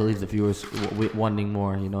 We have to leave the viewers wanting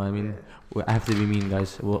more. You know what I mean? Yeah. I have to be mean,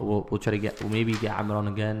 guys. We'll try to we'll maybe get Amer on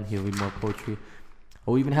again. He'll read more poetry.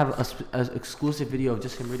 Or we even have an exclusive video of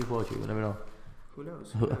just him reading poetry. We never know. Who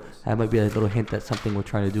knows? That might be a little hint that something we're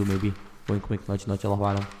trying to do. Maybe wink, wink, nudge, nudge. Allahu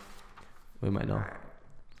alam. We might know. Right.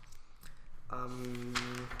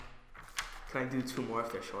 Can I do two more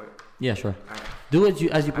if they're short? Yeah, sure. Right. Do it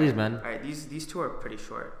as you please, man. Alright, these two are pretty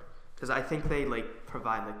short because I think they like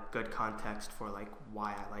provide like good context for like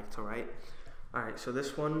why I like to write. Alright, so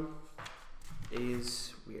this one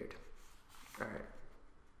is weird.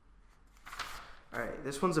 Alright,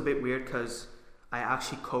 this one's a bit weird because I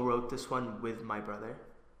actually co-wrote this one with my brother.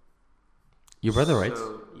 Your brother writes?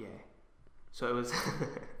 Yeah. So it was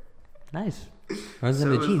nice. Runs in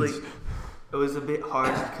the genes. It was a bit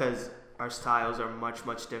hard because our styles are much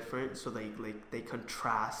different, so they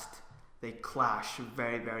contrast, they clash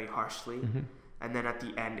very, very harshly, and then at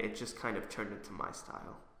the end it just kind of turned into my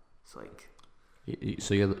style. It's like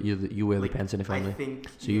so you wear the pants in the family. I think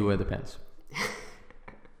you wear the pants.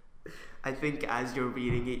 I think as you're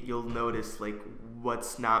reading it, you'll notice like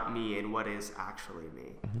what's not me and what is actually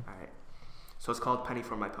me. All right, so it's called Penny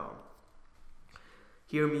for My Poem.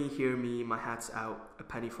 Hear me, my hat's out, a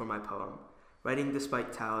penny for my poem. Writing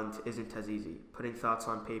despite talent isn't as easy. Putting thoughts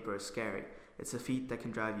on paper is scary. It's a feat that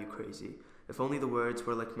can drive you crazy. If only the words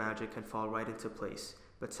were like magic and fall right into place.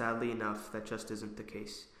 But sadly enough, that just isn't the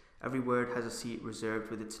case. Every word has a seat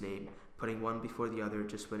reserved with its name. Putting one before the other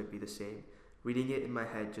just wouldn't be the same. Reading it in my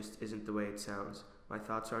head just isn't the way it sounds. My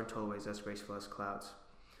thoughts aren't always as graceful as clouds.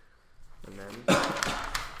 And then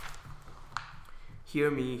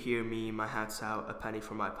Hear me, my hat's out, a penny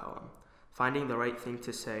for my poem. Finding the right thing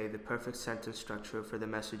to say, the perfect sentence structure for the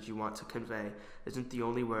message you want to convey, isn't the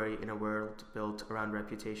only worry in a world built around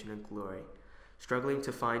reputation and glory. Struggling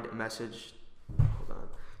to find a message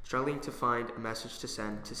to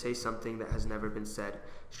send, to say something that has never been said.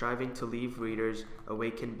 Striving to leave readers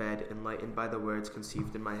awake in bed, enlightened by the words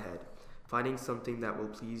conceived in my head. Finding something that will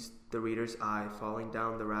please the reader's eye, falling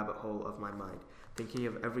down the rabbit hole of my mind. Thinking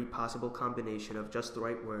of every possible combination of just the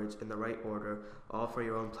right words in the right order, all for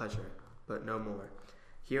your own pleasure, but no more.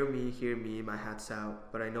 Hear me, my hat's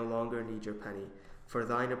out, but I no longer need your penny. For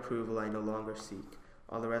thine approval I no longer seek.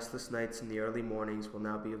 All the restless nights and the early mornings will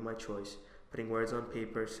now be of my choice. Putting words on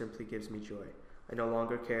paper simply gives me joy. I no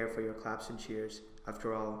longer care for your claps and cheers.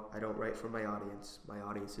 After all, I don't write for my audience. My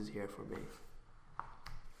audience is here for me.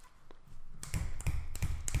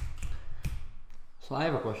 So I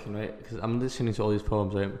have a question, right? Because I'm listening to all these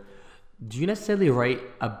poems, right? Do you necessarily write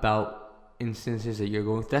about instances that you're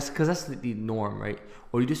going through? That's the norm, right?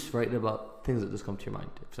 Or you just write about things that just come to your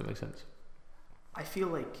mind, if that makes sense? I feel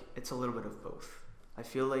like it's a little bit of both. I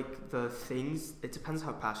feel like it depends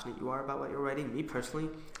how passionate you are about what you're writing. Me personally...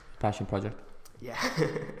 Passion project. Yeah,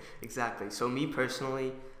 exactly. So me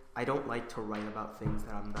personally, I don't like to write about things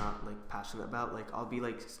that I'm not like passionate about. Like I'll be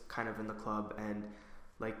like kind of in the club and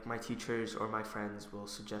like my teachers or my friends will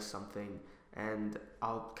suggest something and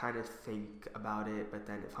I'll kind of think about it, but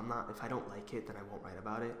then if I don't like it, then I won't write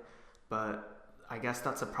about it. But I guess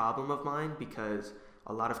that's a problem of mine because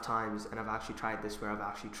a lot of times, and I've actually tried this where I've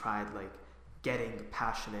actually tried like getting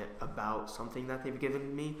passionate about something that they've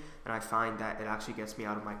given me, and I find that it actually gets me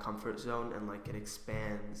out of my comfort zone and like it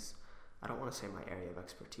expands, I don't want to say my area of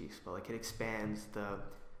expertise, but like it expands the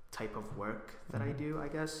type of work that I do, I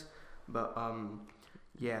guess. But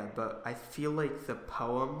yeah, but I feel like the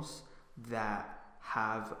poems that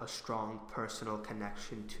have a strong personal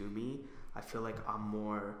connection to me, I feel like I'm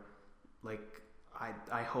more like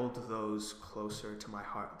I hold those closer to my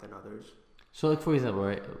heart than others. So like for example,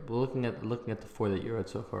 right, we're looking at the 4 that you read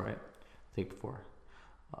so far, right? I think 4.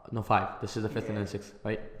 No, 5. This is the 5th and then 6th,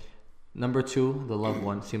 right? Number 2, the love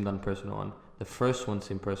one, seemed unpersonal one. The first one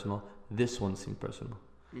seemed personal. This one seemed personal.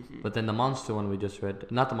 But then the monster one we just read,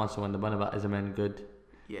 not the monster one, the one about is a man good?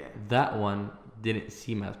 Yeah. That one didn't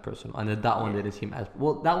seem as personal. And then that one didn't seem as...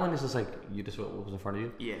 Well, that one is just like, you just wrote what was in front of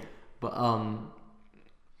you. Yeah. But,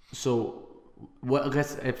 so, what I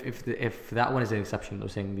guess if that one is an exception, they're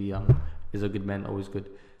saying the... is a good man always good?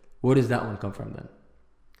 Where does that one come from then?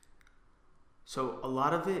 So a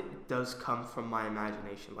lot of it does come from my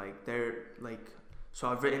imagination. Like so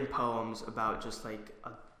I've written poems about just like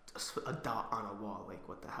a dot on a wall. Like,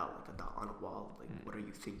 what the hell? Like, a dot on a wall? Like, what are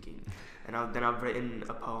you thinking? And then I've written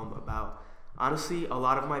a poem about, honestly, a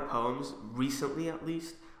lot of my poems, recently at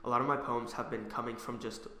least, a lot of my poems have been coming from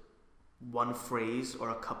just one phrase or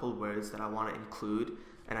a couple words that I want to include,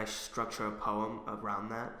 and I structure a poem around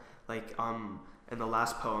that. Like, in the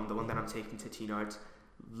last poem, the one that I'm taking to Teen Arts,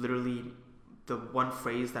 literally the one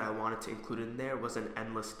phrase that I wanted to include in there was an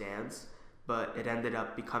endless dance, but it ended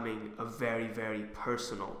up becoming a very, very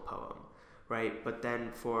personal poem, right? But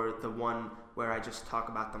then for the one where I just talk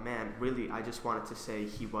about the man, really, I just wanted to say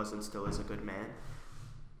he was and still is a good man.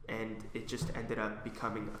 And it just ended up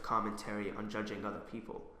becoming a commentary on judging other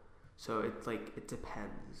people. So it's like, it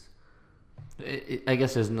depends. I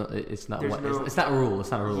guess it's not a rule. It's not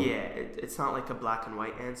a rule. Yeah, it's not like a black and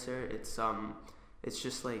white answer. It's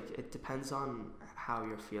just like, it depends on how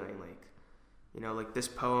you're feeling. Like, you know, like this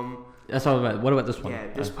poem. That's all about. What about this one? Yeah,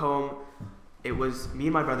 this poem. It was me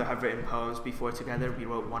and my brother have written poems before together. We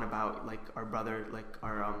wrote one about like our brother, like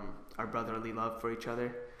our brotherly love for each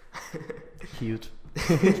other. Cute.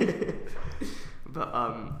 But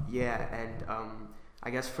yeah, and I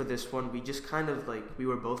guess for this one, we just kind of like, we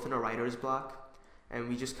were both in a writer's block, and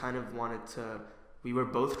we just kind of we were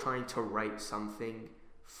both trying to write something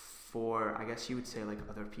for, I guess you would say, like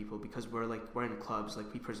other people, because we're in clubs,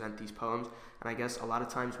 like we present these poems, and I guess a lot of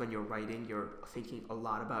times when you're writing, you're thinking a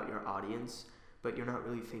lot about your audience, but you're not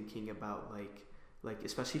really thinking about like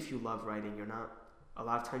especially if you love writing, a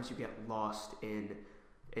lot of times you get lost in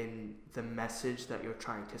the message that you're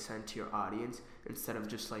trying to send to your audience instead of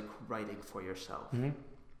just like writing for yourself. Mm-hmm.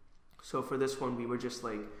 So for this one, we were just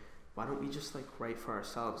like, why don't we just like write for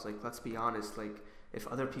ourselves? Like, let's be honest, like if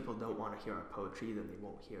other people don't want to hear our poetry, then they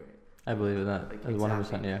won't hear it. I believe in that. Like,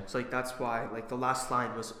 100%, yeah. So like that's why like the last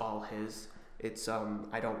line was all his. It's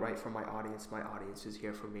I don't write for my audience is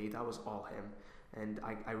here for me. That was all him, and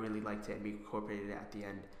I really liked it, and we incorporated it at the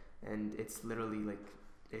end, and it's literally like,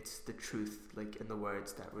 it's the truth, like in the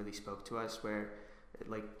words that really spoke to us, where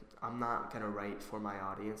like, I'm not gonna write for my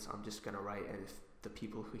audience, I'm just gonna write, and if the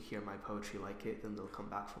people who hear my poetry like it, then they'll come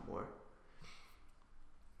back for more.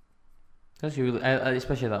 That's really,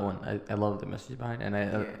 especially that one. I love the message behind it,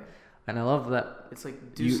 and I love that it's like,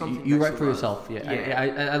 something you write for yourself. Yeah.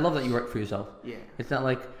 I love that you write for yourself. Yeah. It's not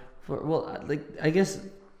like I guess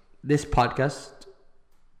this podcast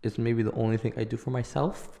is maybe the only thing I do for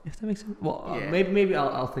myself, if that makes sense. Well, maybe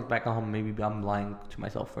I'll think back on how maybe I'm lying to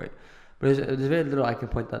myself for it, but there's very little I can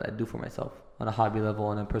point that I do for myself on a hobby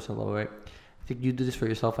level and a personal level, right? I think you do this for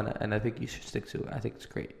yourself, and I think you should stick to it. I think it's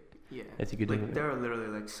great. Yeah, I think you do. Like, there are literally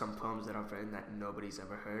like some poems that I've written that nobody's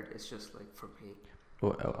ever heard. It's just like for me.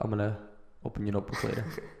 Well, I'm gonna open your notebook later.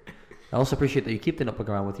 I also appreciate that you keep the notebook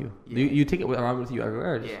around with you. Yeah. Do you take it around with you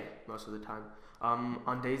everywhere? Yeah, most of the time.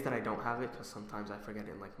 On days that I don't have it, because sometimes I forget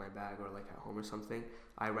it in like my bag or like at home or something,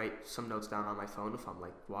 I write some notes down on my phone if I'm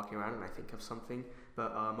like walking around and I think of something.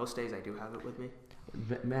 But most days I do have it with me.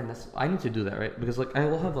 Man, I need to do that, right? Because like I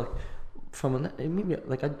will have like maybe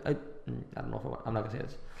like I don't know if I'm not gonna say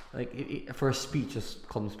this. Like for a speech, just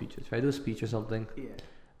call them speeches. If I do a speech or something,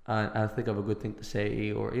 and I think of a good thing to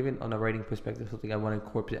say, or even on a writing perspective, something I want to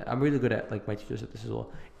incorporate. I'm really good at, like my teacher said this as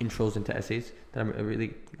well, intros into essays. That I'm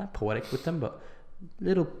really not poetic with them, but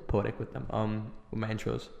little poetic with them. With my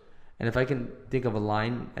intros, and if I can think of a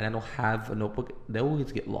line and I don't have a notebook, they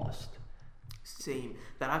always get lost. Same.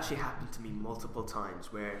 That actually happened to me multiple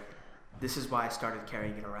times, where this is why I started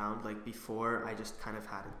carrying it around. Like before, I just kind of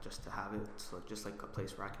had it just to have it, so just like a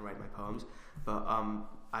place where I can write my poems. But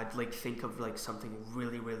I'd like think of like something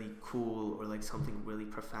really, really cool, or like something really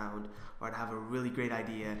profound, or I'd have a really great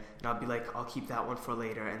idea, and I'll be like, I'll keep that one for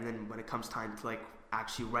later. And then when it comes time to like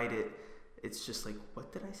actually write it, it's just like,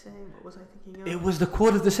 what did I say? What was I thinking of? It was the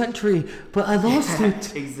quote of the century, but I lost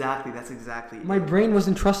it. Exactly, that's exactly my brain was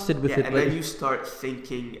entrusted with it. And then you start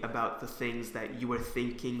thinking about the things that you were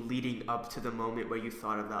thinking leading up to the moment where you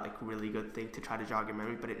thought of that like really good thing to try to jog your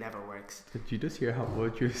memory, but it never works. Did you just hear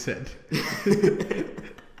what you said?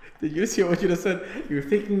 Did you just hear what you just said? You're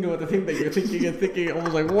thinking about the thing that you're thinking and thinking. I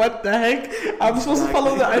was like, what the heck? I'm supposed to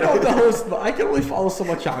follow that. I know I'm the host, but I can only follow so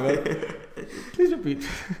much. Please repeat.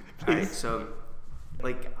 Alright, so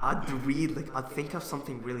like I'd think of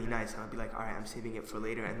something really nice, and I'd be like, alright, I'm saving it for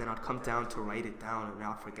later, and then I'd come down to write it down, and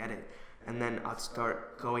I'll forget it, and then I'd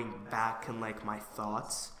start going back in like my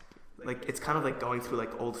thoughts. Like it's kind of like going through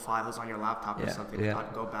like old files on your laptop or something. Yeah.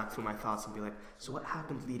 I'd go back through my thoughts and be like, so what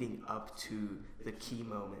happened leading up to the key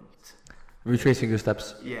moment? Retracing your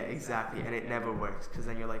steps. Yeah, exactly, and it never works, because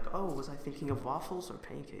then you're like, oh, was I thinking of waffles or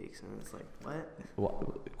pancakes? And it's like,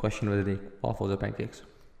 what? Question whether they waffles or pancakes.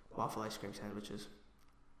 Waffle ice cream sandwiches.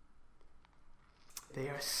 They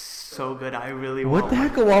are so good. I really What want the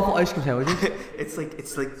heck are waffle ice cream sandwiches?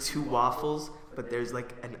 It's like 2 waffles, but there's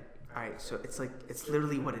like an. Alright, so it's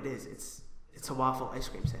literally what it is. It's a waffle ice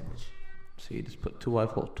cream sandwich. So you just put 2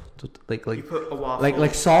 waffles, like You put a waffle.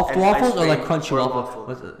 like soft and waffles ice or like cream crunchy or a waffles?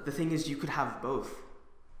 waffle. The thing is, you could have both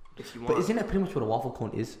if you want. But isn't that pretty much what a waffle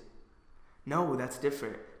cone is? No, that's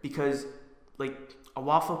different because like a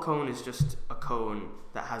waffle cone is just a cone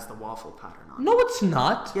that has the waffle pattern on it. No, it's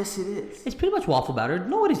not. Yes, it is. It's pretty much waffle battered.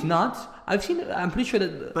 No, it is not. I've seen it. I'm pretty sure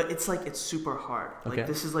that. But it's super hard. Like Okay.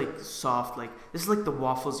 this is like soft. Like this is like the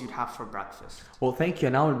waffles you'd have for breakfast. Well, thank you.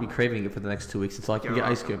 Now I'm gonna be craving it for the next 2 weeks until I can You're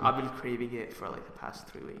get ice welcome. cream. I've been craving it for like the past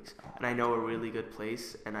 3 weeks, and I know a really good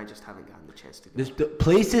place, and I just haven't gotten the chance to go. The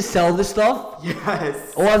places sell this stuff?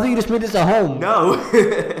 Yes. Oh, I thought you just made this at home. No.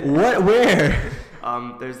 What? Where?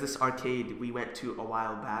 There's this arcade we went to a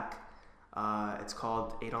while back. It's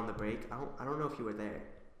called 8 on the Break. I don't know if you were there.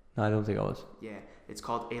 No, I don't think I was. Yeah, it's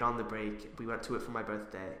called 8 on the Break. We went to it for my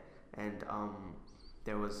birthday, and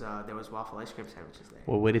there was waffle ice cream sandwiches there.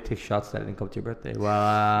 Well, way to take shots that didn't come to your birthday.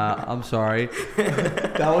 Well, I'm sorry.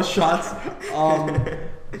 That was shots.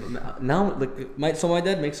 Now, like, my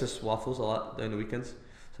dad makes us waffles a lot during the weekends.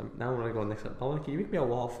 So now when I go next time, Paula, can you make me a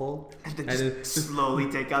waffle? And then just slowly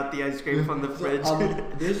take out the ice cream from the fridge.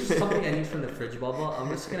 There's just something I need from the fridge, Baba. I'm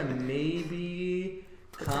just gonna maybe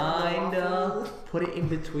kinda put it in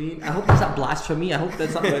between. I hope that's not blasphemy. I hope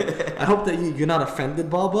that's not. I hope that you're not offended,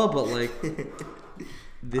 Baba. But like,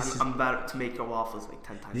 I'm about to make your waffles like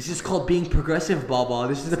 10 times. This is called being progressive, Baba.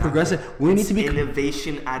 This is the progressive. We need to be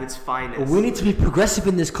innovation at its finest. We need to be progressive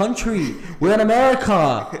in this country. We're in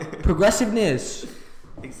America. Progressiveness.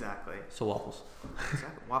 Exactly. So waffles.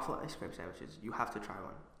 Exactly. Waffle ice cream sandwiches. You have to try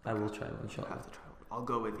one. I will try one, You inshallah. have to try one. I'll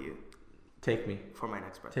go with you Take me. for my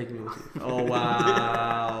next birthday. Take me with you. Oh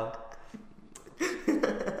wow.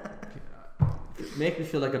 Make me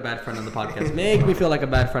feel like a bad friend on the podcast. Make me feel like a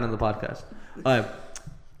bad friend on the podcast.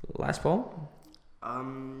 Last poem?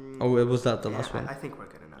 Oh, was that the last one? I think we're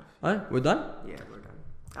good enough. Alright, we're done? Yeah, we're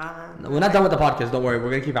done. No, we're not done with the podcast. Don't worry.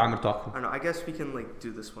 We're gonna keep Amer talking. I don't know. I guess we can like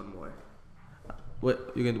do this one more.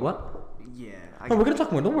 What? You're gonna do what? Yeah. No, we're gonna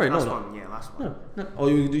talk more. Don't worry. Last No. one. Yeah, last one. No. Oh,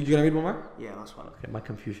 you're gonna read one more? Yeah, last one. Okay, my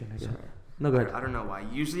confusion. I guess. Sorry. No, go ahead. I don't know why.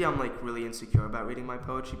 Usually I'm like really insecure about reading my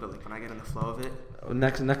poetry, but like when I get in the flow of it.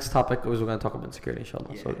 Next topic was we're gonna talk about insecurity, inshallah.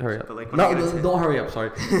 Yeah, So hurry up. but, like, when No, I get into- don't hurry up.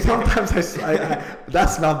 Sorry. Sometimes I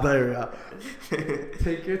that's not there. Yeah.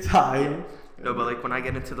 Take your time. No, but like when I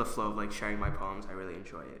get into the flow of like sharing my poems, I really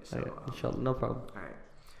enjoy it. So, Okay, inshallah, no problem. all right.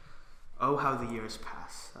 Oh, how the years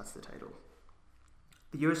pass. That's the title.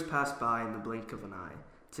 The years pass by in the blink of an eye.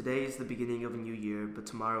 Today is the beginning of a new year, but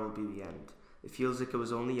tomorrow will be the end. It feels like it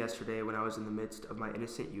was only yesterday when I was in the midst of my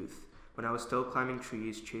innocent youth, when I was still climbing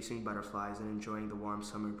trees, chasing butterflies, and enjoying the warm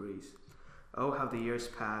summer breeze. Oh, how the years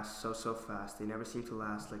pass so fast. They never seem to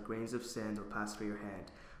last, like grains of sand will pass through your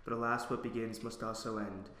hand. But alas, what begins must also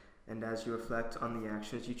end. And as you reflect on the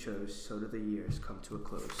actions you chose, so do the years come to a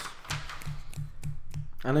close.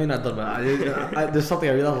 I know you're not done, but there's something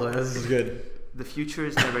I realized. Like, this is good. The future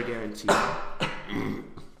is never guaranteed.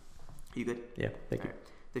 You good? Yeah, thank you. Alright.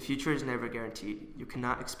 The future is never guaranteed. You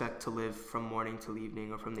cannot expect to live from morning till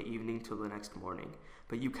evening or from the evening till the next morning.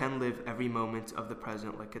 But you can live every moment of the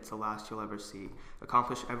present like it's the last you'll ever see.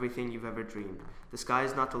 Accomplish everything you've ever dreamed. The sky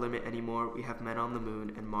is not the limit anymore. We have men on the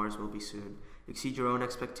moon and Mars will be soon. Exceed your own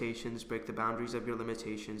expectations, break the boundaries of your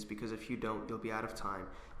limitations, because if you don't, you'll be out of time,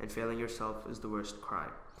 and failing yourself is the worst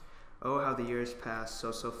crime. Oh, how the years pass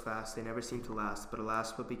so fast, they never seem to last, but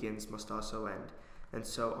alas, what begins must also end. And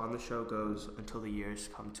so on the show goes until the years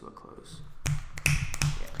come to a close.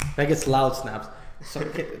 Yeah. That gets loud, snaps. So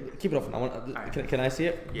keep it off. Right. Can I see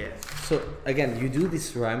it? Yeah. So again, you do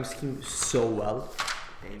this rhyme scheme so well.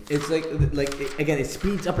 Thanks. It's again, it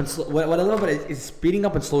speeds up and slow. What I love about it is speeding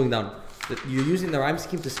up and slowing down. You're using the rhyme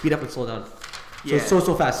scheme to speed up and slow down. So Yeah. it's so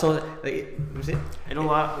fast. So like, let me see. And a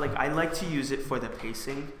lot, like I like to use it for the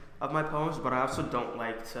pacing of my poems, but I also don't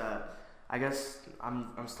like to. I guess I'm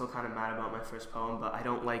still kind of mad about my first poem, but I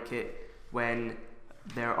don't like it when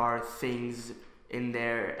there are things in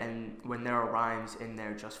there and when there are rhymes in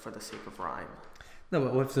there just for the sake of rhyme. No,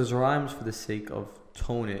 but if there's rhymes for the sake of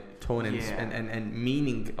tone and Yeah. and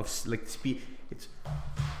meaning of like speed, it's.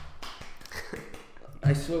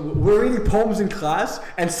 I swear, we're reading poems in class,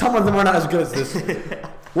 and some of them are not as good as this.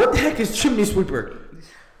 What the heck is chimney sweeper?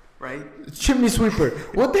 Right? Chimney sweeper.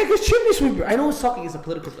 What the heck is chimney sweeper? I know it's talking. It's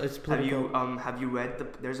political. Have you read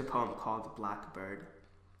there's a poem called Blackbird?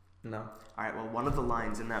 No. Alright, well one of the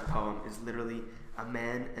lines in that poem is literally a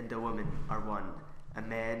man and a woman are one. a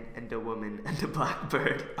man and a woman and a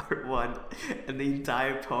blackbird are one, and the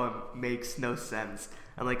entire poem makes no sense.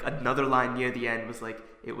 And like another line near the end was like,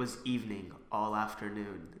 it was evening all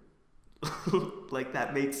afternoon. Like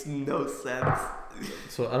that makes no sense.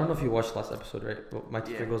 So I don't know if you watched last episode, right? But my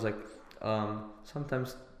teacher Yeah. goes like,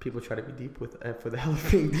 sometimes people try to be deep with for the hell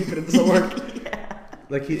of being deep, and it doesn't work. Yeah.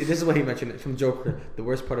 Like this is what he mentioned from Joker. The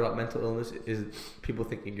worst part about mental illness is people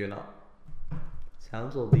thinking you're not.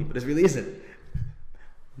 Sounds a little deep, but it really isn't.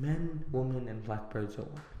 Men, woman, and blackbirds are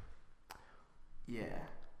one. Yeah,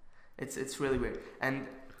 it's really weird. And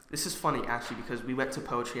this is funny actually because we went to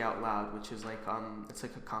Poetry Out Loud, which is like it's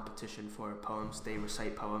like a competition for poems. They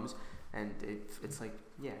recite poems, and it's like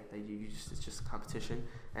it's just a competition.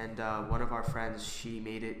 And one of our friends, she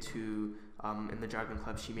made it to in the jargon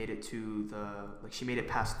club. She made it to she made it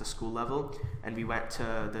past the school level, and we went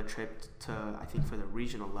to the trip to I think for the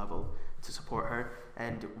regional level to support her.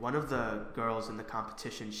 And one of the girls in the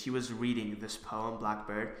competition, she was reading this poem,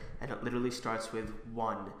 Blackbird, and it literally starts with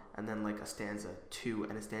 1 and then like a stanza, 2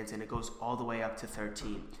 and a stanza, and it goes all the way up to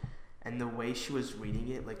 13. And the way she was reading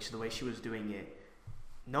it, like the way she was doing it,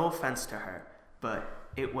 no offense to her, but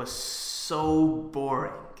it was so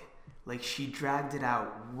boring. Like she dragged it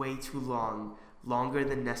out way too long, longer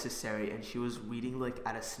than necessary, and she was reading like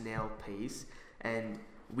at a snail pace, and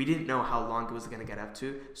we didn't know how long it was going to get up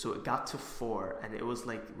to, so it got to 4, and it was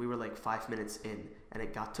like, we were like 5 minutes in, and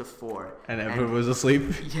it got to 4. And everyone was asleep?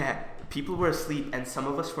 Yeah, people were asleep, and some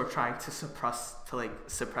of us were trying to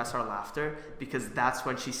suppress our laughter, because that's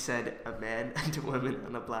when she said a man and a woman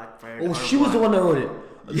and a blackbird. Oh, she was the one that wrote it.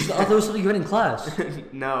 I thought it was something you read in class.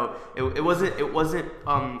 No, it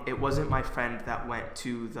wasn't my friend that went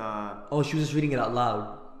to the... Oh, she was just reading it out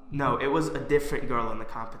loud. No, it was a different girl in the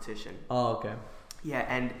competition. Oh, okay. Yeah,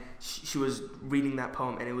 and she was reading that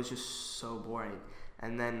poem, and it was just so boring.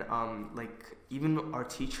 And then, even our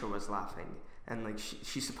teacher was laughing. And, like,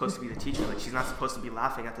 she's supposed to be the teacher. Like, she's not supposed to be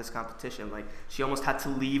laughing at this competition. Like, she almost had to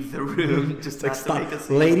leave the room just like, not to make us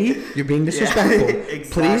leave. Lady, you're being disrespectful. Yeah,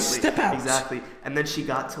 exactly, please step out. Exactly. And then she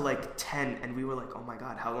got to, like, 10, and we were like, oh, my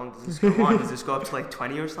God, how long does this go on? Does this go up to, like,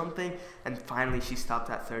 20 or something? And finally, she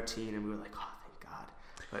stopped at 13, and we were like, oh, thank God.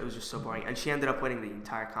 But it was just so boring. And she ended up winning the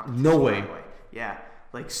entire competition. No way. Yeah,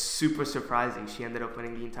 like super surprising. She ended up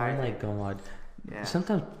winning the entire thing. Oh my God. Yeah.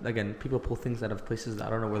 Sometimes, again, people pull things out of places that I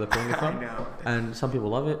don't know where they're pulling it from. I know. And some people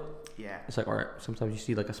love it. Yeah. It's like, alright, sometimes you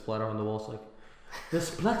see like a splatter on the wall. It's like, the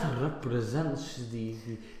splatter represents the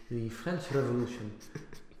French Revolution.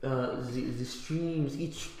 The streams,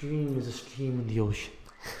 each stream is a stream in the ocean.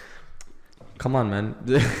 Come on, man.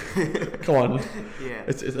 Come on. Yeah.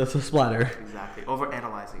 It's a splatter. Exactly.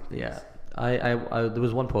 Overanalyzing things. Yeah. I there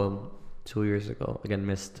was one poem 2 years ago. Again,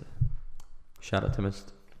 Mist. Shout out to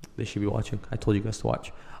Mist. They should be watching. I told you guys to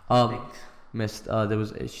watch. Mist. There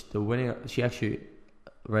was the winner. She actually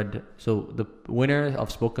read. So the winner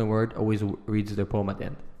of spoken word always reads their poem at the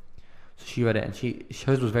end. So she read it, and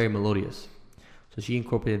hers was very melodious. So she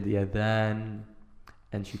incorporated the adhan,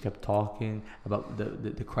 and she kept talking about the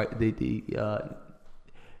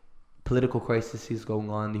political crises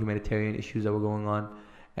going on, the humanitarian issues that were going on,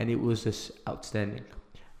 and it was just outstanding.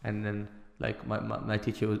 And then like my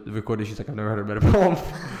teacher was recorded. She's like, I've never heard a better poem.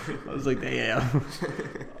 I was like, damn.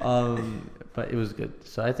 But it was good.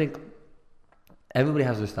 So I think everybody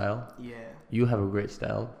has their style. Yeah. You have a great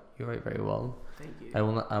style. You write very well. Thank you.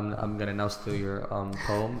 I'm gonna now steal your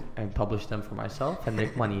poem and publish them for myself and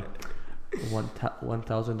make money. $1,000,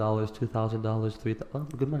 $2,000,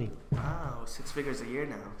 $3,000. Good money. Wow, 6 figures a year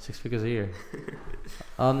now. 6 figures a year.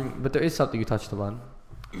 But there is something you touched upon.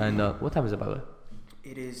 And what time is it, by the way?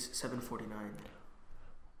 It is 7:49.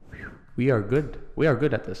 We are good. We are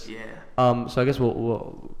good at this. Yeah. So I guess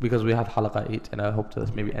we'll because we have halaqa 8, and I hope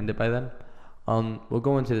to maybe end it by then. We'll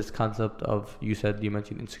go into this concept of, you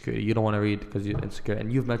mentioned insecurity. You don't want to read because you're insecure,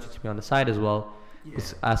 and you've mentioned to me on the side as well. Yeah.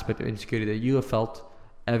 This aspect of insecurity that you have felt.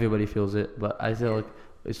 Everybody feels it, but I feel like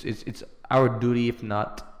it's our duty, if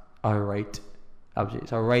not our right.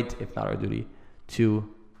 It's our right, if not our duty, to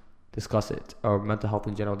discuss it, or mental health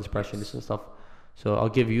in general, depression, this and stuff. So I'll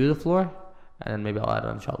give you the floor, and maybe I'll add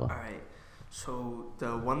on, inshallah. All right. So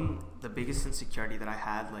the biggest insecurity that I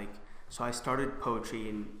had, so I started poetry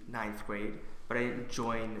in 9th grade, but I didn't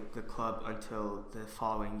join the club until the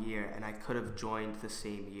following year, and I could have joined the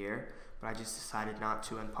same year, but I just decided not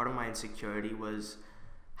to. And part of my insecurity was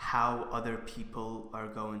how other people are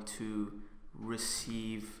going to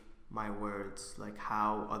receive my words, like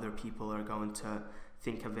how other people are going to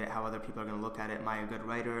think of it, how other people are going to look at it. Am I a good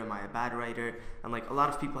writer? Am I a bad writer? And a lot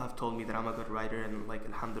of people have told me that I'm a good writer, and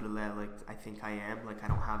alhamdulillah, I think I am. I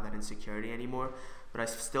don't have that insecurity anymore, but I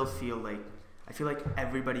still feel like I feel like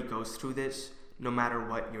everybody goes through this no matter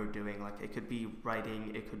what you're doing. Like it could be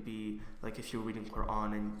writing, it could be like if you're reading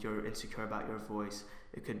Quran and you're insecure about your voice,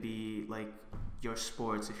 it could be like your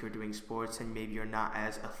sports, if you're doing sports and maybe you're not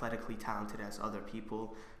as athletically talented as other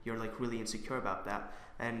people, you're like really insecure about that.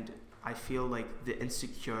 And I feel like the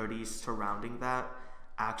insecurities surrounding that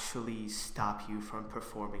actually stop you from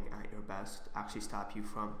performing at your best, actually stop you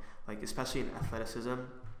from, like, especially in athleticism,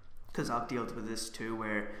 because I've dealt with this too,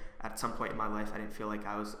 where at some point in my life I didn't feel like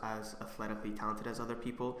I was as athletically talented as other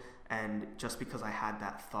people, and just because I had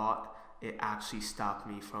that thought, it actually stopped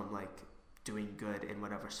me from like doing good in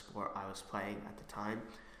whatever sport I was playing at the time.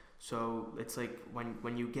 So it's like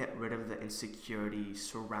when you get rid of the insecurity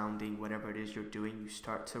surrounding whatever it is you're doing, you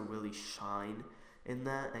start to really shine in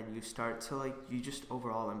that, and you start to like, you just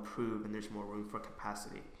overall improve, and there's more room for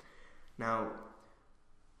capacity. Now,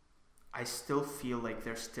 I still feel like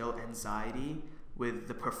there's still anxiety with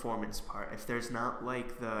the performance part. If there's not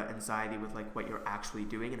like the anxiety with like what you're actually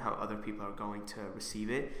doing and how other people are going to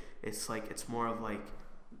receive it, it's like, it's more of like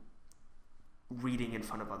reading in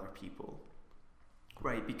front of other people,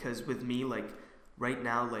 right? Because with me, like right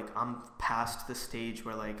now, like I'm past the stage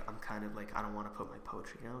where like I'm kind of like, I don't want to put my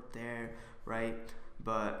poetry out there, right?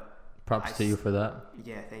 But props to you for that.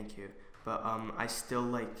 Yeah, thank you. But I still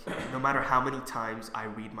like, no matter how many times I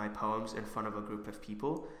read my poems in front of a group of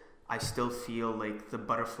people, I still feel like the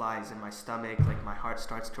butterflies in my stomach, like my heart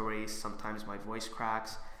starts to race, sometimes my voice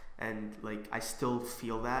cracks, and like I still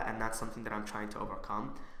feel that, and that's something that I'm trying to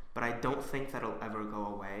overcome. But I don't think that'll ever go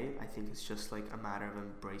away. I think it's just like a matter of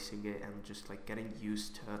embracing it and just like getting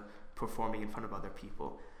used to performing in front of other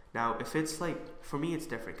people. Now, if it's like, for me it's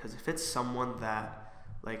different, because if it's someone that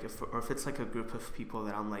like, if it's like a group of people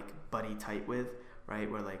that I'm like buddy tight with, right?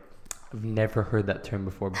 Where like, I've never heard that term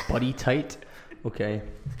before. Buddy tight? Okay.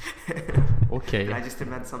 Okay. Did I just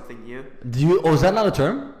invent something new? Is that not a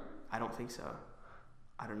term? I don't think so.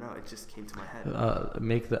 I don't know. It just came to my head.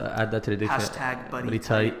 Add that to the dictionary. Hashtag buddy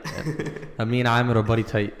tight. Me and Amer are buddy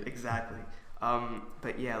tight. Exactly.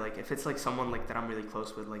 But yeah, like if it's like someone like that I'm really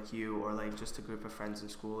close with, like you, or like just a group of friends in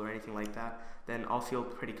school or anything like that, then I'll feel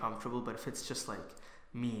pretty comfortable. But if it's just like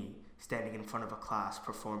me standing in front of a class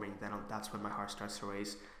performing, then that's when my heart starts to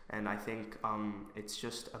race. And I think it's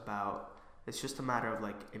just a matter of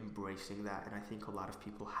like embracing that. And I think a lot of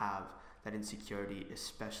people have that insecurity,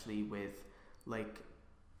 especially with like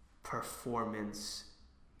performance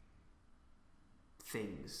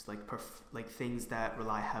things, like things that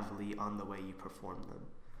rely heavily on the way you perform them.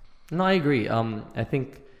 No, I agree. I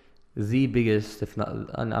think the biggest, if not,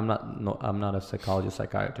 and I'm not a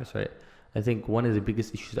psychiatrist, right? I think one of the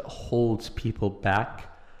biggest issues that holds people back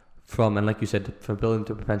from, and like you said, fulfilling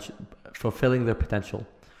their potential,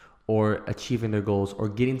 or achieving their goals, or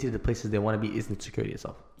getting to the places they want to be, is insecurity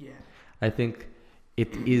itself. Yeah. I think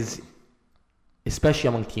it is, especially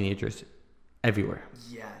among teenagers, everywhere.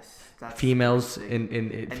 Yes. Females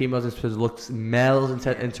in females in terms of looks, males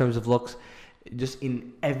in terms of looks, just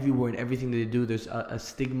in everywhere, in everything that they do, there's a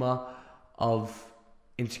stigma of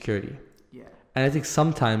insecurity. Yeah. And I think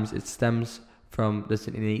sometimes it stems from this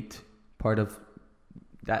innate part of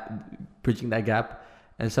that, bridging that gap,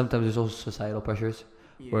 and sometimes there's also societal pressures,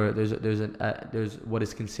 where there's what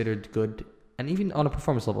is considered good, and even on a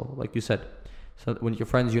performance level, like you said. So when your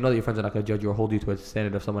friends, you know that your friends are not going to judge you or hold you to a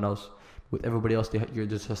standard of someone else. With everybody else,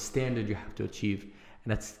 there's a standard you have to achieve,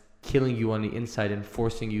 and that's killing you on the inside and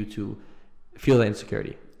forcing you to feel that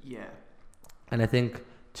insecurity. Yeah. And I think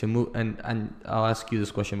to move, and I'll ask you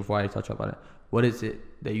this question before I touch up on it. What is it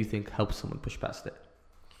that you think helps someone push past it?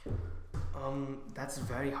 That's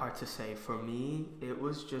very hard to say. For me, it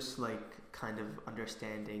was just like kind of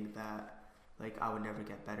understanding that like I would never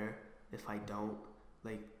get better if I don't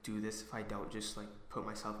like do this, if I don't just like put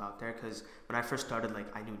myself out there. Because when I first started,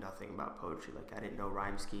 like I knew nothing about poetry. Like I didn't know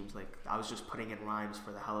rhyme schemes. Like I was just putting in rhymes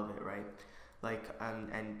for the hell of it, right? Like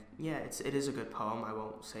and yeah, it is a good poem. I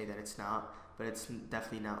won't say that it's not, but it's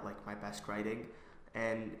definitely not like my best writing.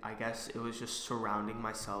 And I guess it was just surrounding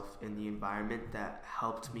myself in the environment that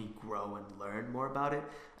helped me grow and learn more about it.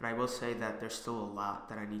 And I will say that there's still a lot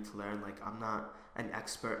that I need to learn. Like I'm not an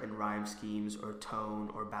expert in rhyme schemes or tone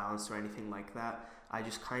or balance or anything like that. I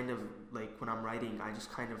just kind of, like when I'm writing, I just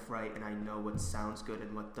kind of write, and I know what sounds good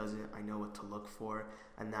and what doesn't. I know what to look for,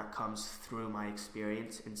 and that comes through my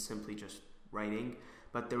experience in simply just writing.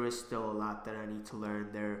 But there is still a lot that I need to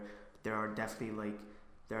learn. There are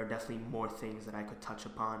definitely more things that I could touch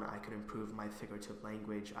upon. I could improve my figurative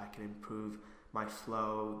language. I can improve my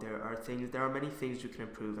flow. There are many things you can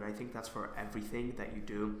improve, and I think that's for everything that you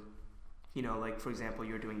do. You know, like for example,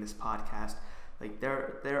 you're doing this podcast. Like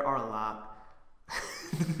there are a lot.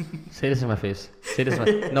 Say this in my face. Say this. To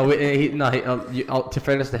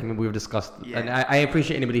fairness to him, we've discussed, and I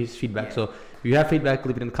appreciate anybody's feedback. Yeah. So if you have feedback,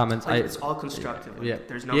 leave it in the comments. Like, it's all constructive. Like,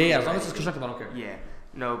 there's no. As long as it's constructive, I don't care. Yeah.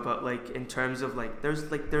 No, but like in terms of like,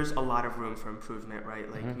 there's a lot of room for improvement,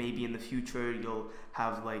 right? Like maybe in the future you'll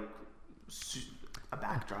have like a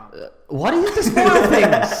backdrop. Why do you have to spoil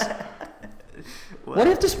things? Why do you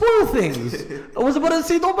have to spoil things? I was about to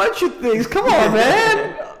say don't mention things. Come on,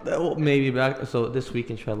 man. Maybe back. So this week,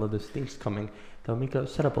 inshallah, there's things coming. They'll make a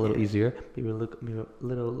setup a little easier. Maybe look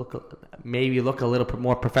a little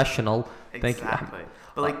more professional. Exactly. Thank you.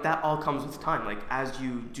 But like that all comes with time. Like as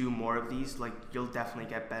you do more of these, like you'll definitely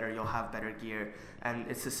get better. You'll have better gear, and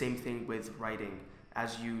it's the same thing with writing.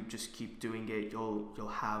 As you just keep doing it, you'll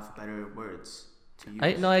have better words to use.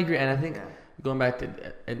 I agree, and I think going back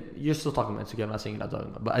to, and you're still talking about insecurity. I'm not saying you're not talking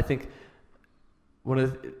about, but I think one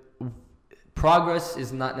of the, progress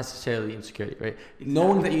is not necessarily insecurity, right? Exactly.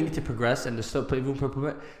 Knowing that you need to progress and there's still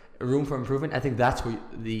room for improvement. I think that's where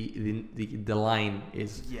the line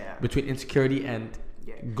is between insecurity and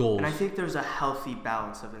goals. And I think there's a healthy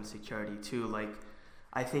balance of insecurity too. Like,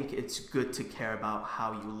 I think it's good to care about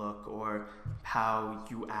how you look or how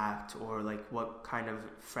you act or like what kind of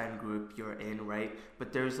friend group you're in, right?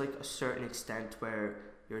 But there's like a certain extent where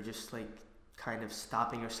you're just like kind of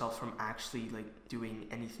stopping yourself from actually like doing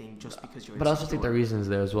anything just because you're insecure. But I also think the reason is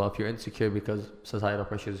there as well. If you're insecure because societal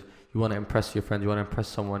pressures, you want to impress your friends, you want to impress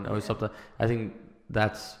someone or something, I think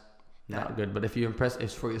that's not good. But if you impress,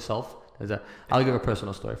 it's for yourself. I'll give a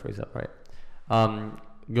personal story, for example, right?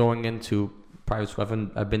 Going into private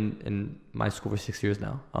school, I've been in my school for 6 years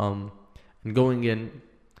now. And going in,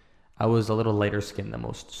 I was a little lighter skinned than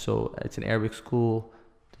most. So it's an Arabic school.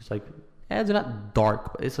 There's like, they're not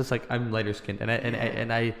dark, but it's just like I'm lighter skinned, for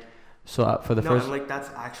the first. No, like that's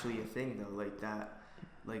actually a thing though. Like that,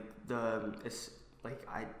 like it's like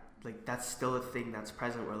that's still a thing that's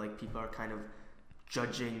present where like people are kind of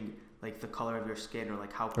judging like the color of your skin or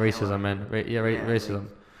like how racism, man. Racism.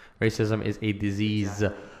 Like, racism is a disease.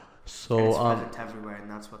 Exactly. So and it's present everywhere, and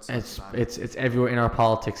that's what's it's everywhere in our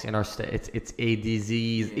politics, in our state. It's a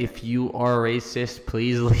disease. Yeah. If you are racist,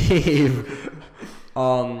 please leave.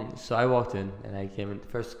 So I walked in and I came in the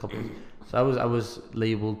first couple. So I was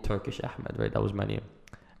labeled Turkish Ahmed, right? That was my name,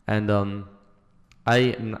 and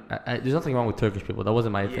I there's nothing wrong with Turkish people. That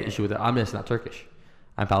wasn't my issue with it. I'm just not Turkish.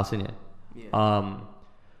 I'm Palestinian. Yeah.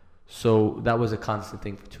 So that was a constant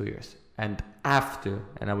thing for 2 years. And after,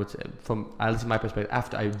 and I would say, from at least my perspective,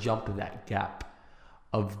 after I jumped that gap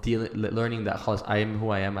of learning that I am who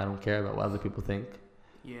I am, I don't care about what other people think.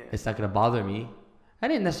 Yeah. It's not gonna bother me. I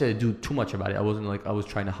didn't necessarily do too much about it. I wasn't like I was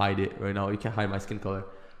trying to hide it. Right now, you can't hide my skin color.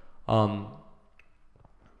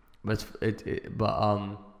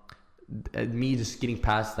 Me just getting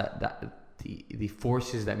past the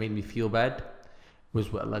forces that made me feel bad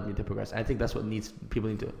was what led me to progress. I think that's what people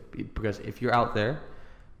need to progress. If you're out there,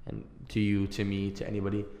 and to you, to me, to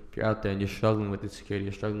anybody, if you're out there and you're struggling with insecurity,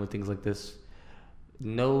 you're struggling with things like this,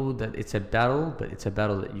 know that it's a battle, but it's a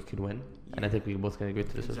battle that you could win. Yeah. And I think we both can agree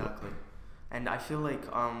to this as well. Exactly. And I feel like,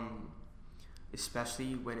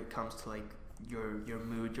 especially when it comes to like your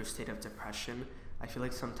mood, your state of depression, I feel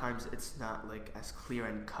like sometimes it's not like as clear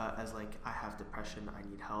and cut as like I have depression, I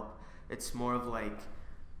need help. It's more of like,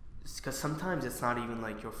 because sometimes it's not even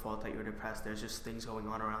like your fault that you're depressed. There's just things going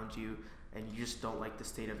on around you, and you just don't like the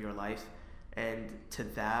state of your life. And to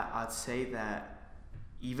that, I'd say that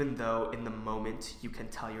even though in the moment you can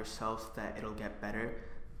tell yourself that it'll get better,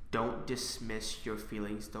 don't dismiss your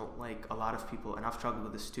feelings. Don't like a lot of people, and I've struggled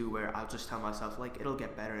with this too, where I'll just tell myself like it'll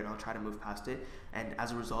get better and I'll try to move past it, and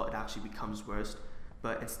as a result it actually becomes worse.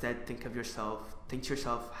 But instead think to yourself,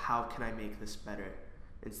 how can I make this better?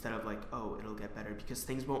 Instead of like, oh, it'll get better, because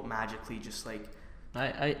things won't magically just like.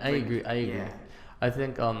 I agree. Yeah. I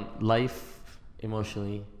think life,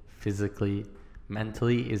 emotionally, physically,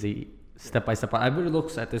 mentally, is a step-by-step. I really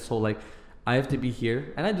look at this whole like, I have to be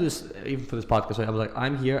here, and I do this even for this podcast. So I was like,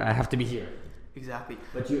 I'm here, I have to be here. Exactly.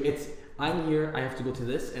 But I'm here, I have to go to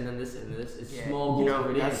this, and then this, and this. It's small goals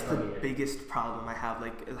every day. That's the biggest problem I have.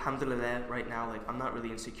 Like, alhamdulillah, right now, like I'm not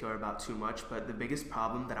really insecure about too much, but the biggest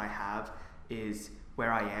problem that I have is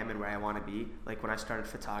where I am and where I want to be. Like when I started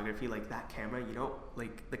photography, like that camera,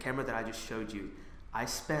 like the camera that I just showed you, I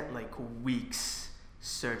spent like weeks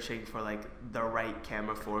searching for like the right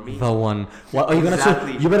camera for me. The one. What are you gonna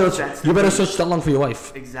search? You better search that long for your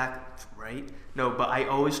wife. Exactly. right? No, but I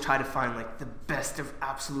always try to find like the best of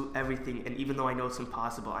absolute everything. And even though I know it's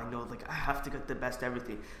impossible, I know like I have to get the best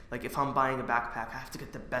everything. Like if I'm buying a backpack, I have to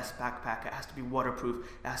get the best backpack. It has to be waterproof.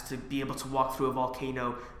 It has to be able to walk through a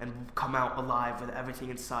volcano and come out alive with everything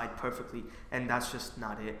inside perfectly. And that's just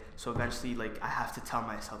not it. So eventually, like I have to tell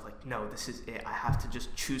myself like, no, this is it. I have to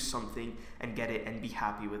just choose something and get it and be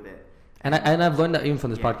happy with it. And I've learned that even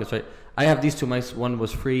from this podcast, right? I have these two mics. One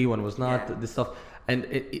was free, one was not. This stuff, and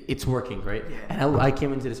it's working, right? Yeah. And I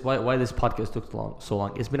came into this. Why this podcast took so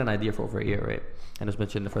long? It's been an idea for over a year, right? And it was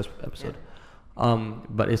mentioned in the first episode. Yeah.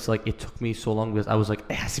 But it's like it took me so long because I was like,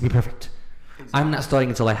 it has to be perfect. Exactly. I'm not starting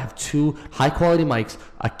until I have 2 high quality mics,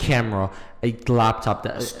 a camera, a laptop,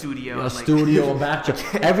 a studio, a backdrop.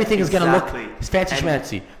 Everything is gonna look fancy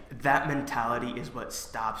schmancy. That mentality is what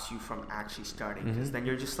stops you from actually starting, because then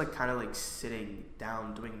you're just like kind of like sitting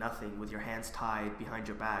down doing nothing with your hands tied behind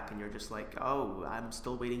your back, and you're just like, oh, I'm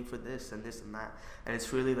still waiting for this and this and that, and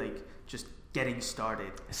it's really like just getting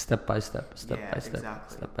started step by step,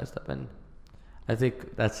 and I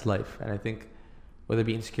think that's life. And I think whether it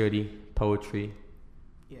be insecurity, poetry,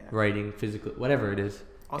 writing, physical, whatever it is,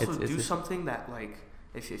 also do something that like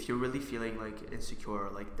if you're really feeling like insecure or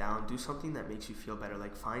like down, do something that makes you feel better.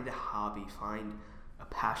 Like find a hobby, find a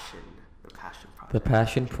passion, project. The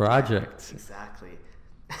passion project. Yeah, exactly.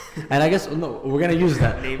 And I guess we're gonna use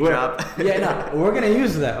that. Name drop. We're gonna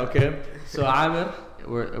use that. Okay. So Amer,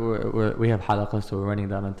 we have halaqah, so we're running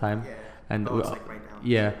down on time. Yeah. And it's like right now.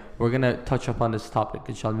 Yeah, we're gonna touch upon this topic,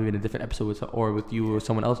 inshallah, maybe in a different episode with you or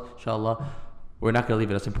someone else, inshallah. We're not gonna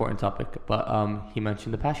leave it as an important topic, but he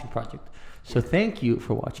mentioned the passion project. So thank you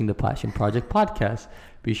for watching the Passion Project podcast.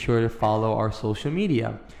 Be sure to follow our social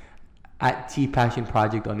media at Passion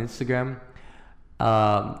Project on Instagram,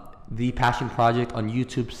 The Passion Project on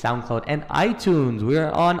YouTube, SoundCloud, and iTunes. We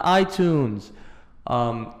are on iTunes.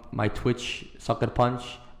 My Twitch, Sucker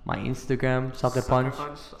Punch. My Instagram, Sucker Punch.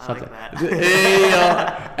 I like that. Hey,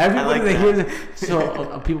 everybody like that hears it.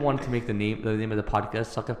 So people wanted to make the name of the podcast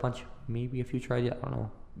Sucker Punch. Maybe a future idea. I don't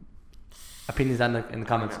know. Opinions down in the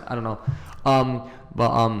comments. I don't know.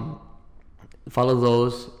 Follow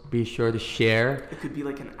those. Be sure to share. It could be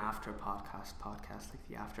like an after podcast, like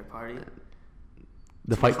the after party.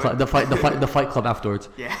 The fight club. The fight club afterwards.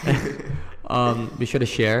 Yeah. Be sure to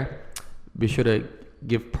share. Be sure to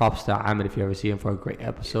give props to Amer if you ever see him for a great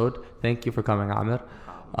episode. Thank you for coming, Amer.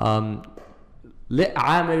 Let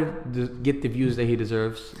Amer get the views that he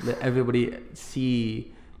deserves. Let everybody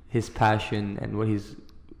see his passion and what he's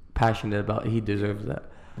passionate about. He deserves that.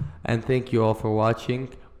 And thank you all for watching.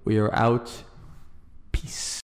 We are out. Peace.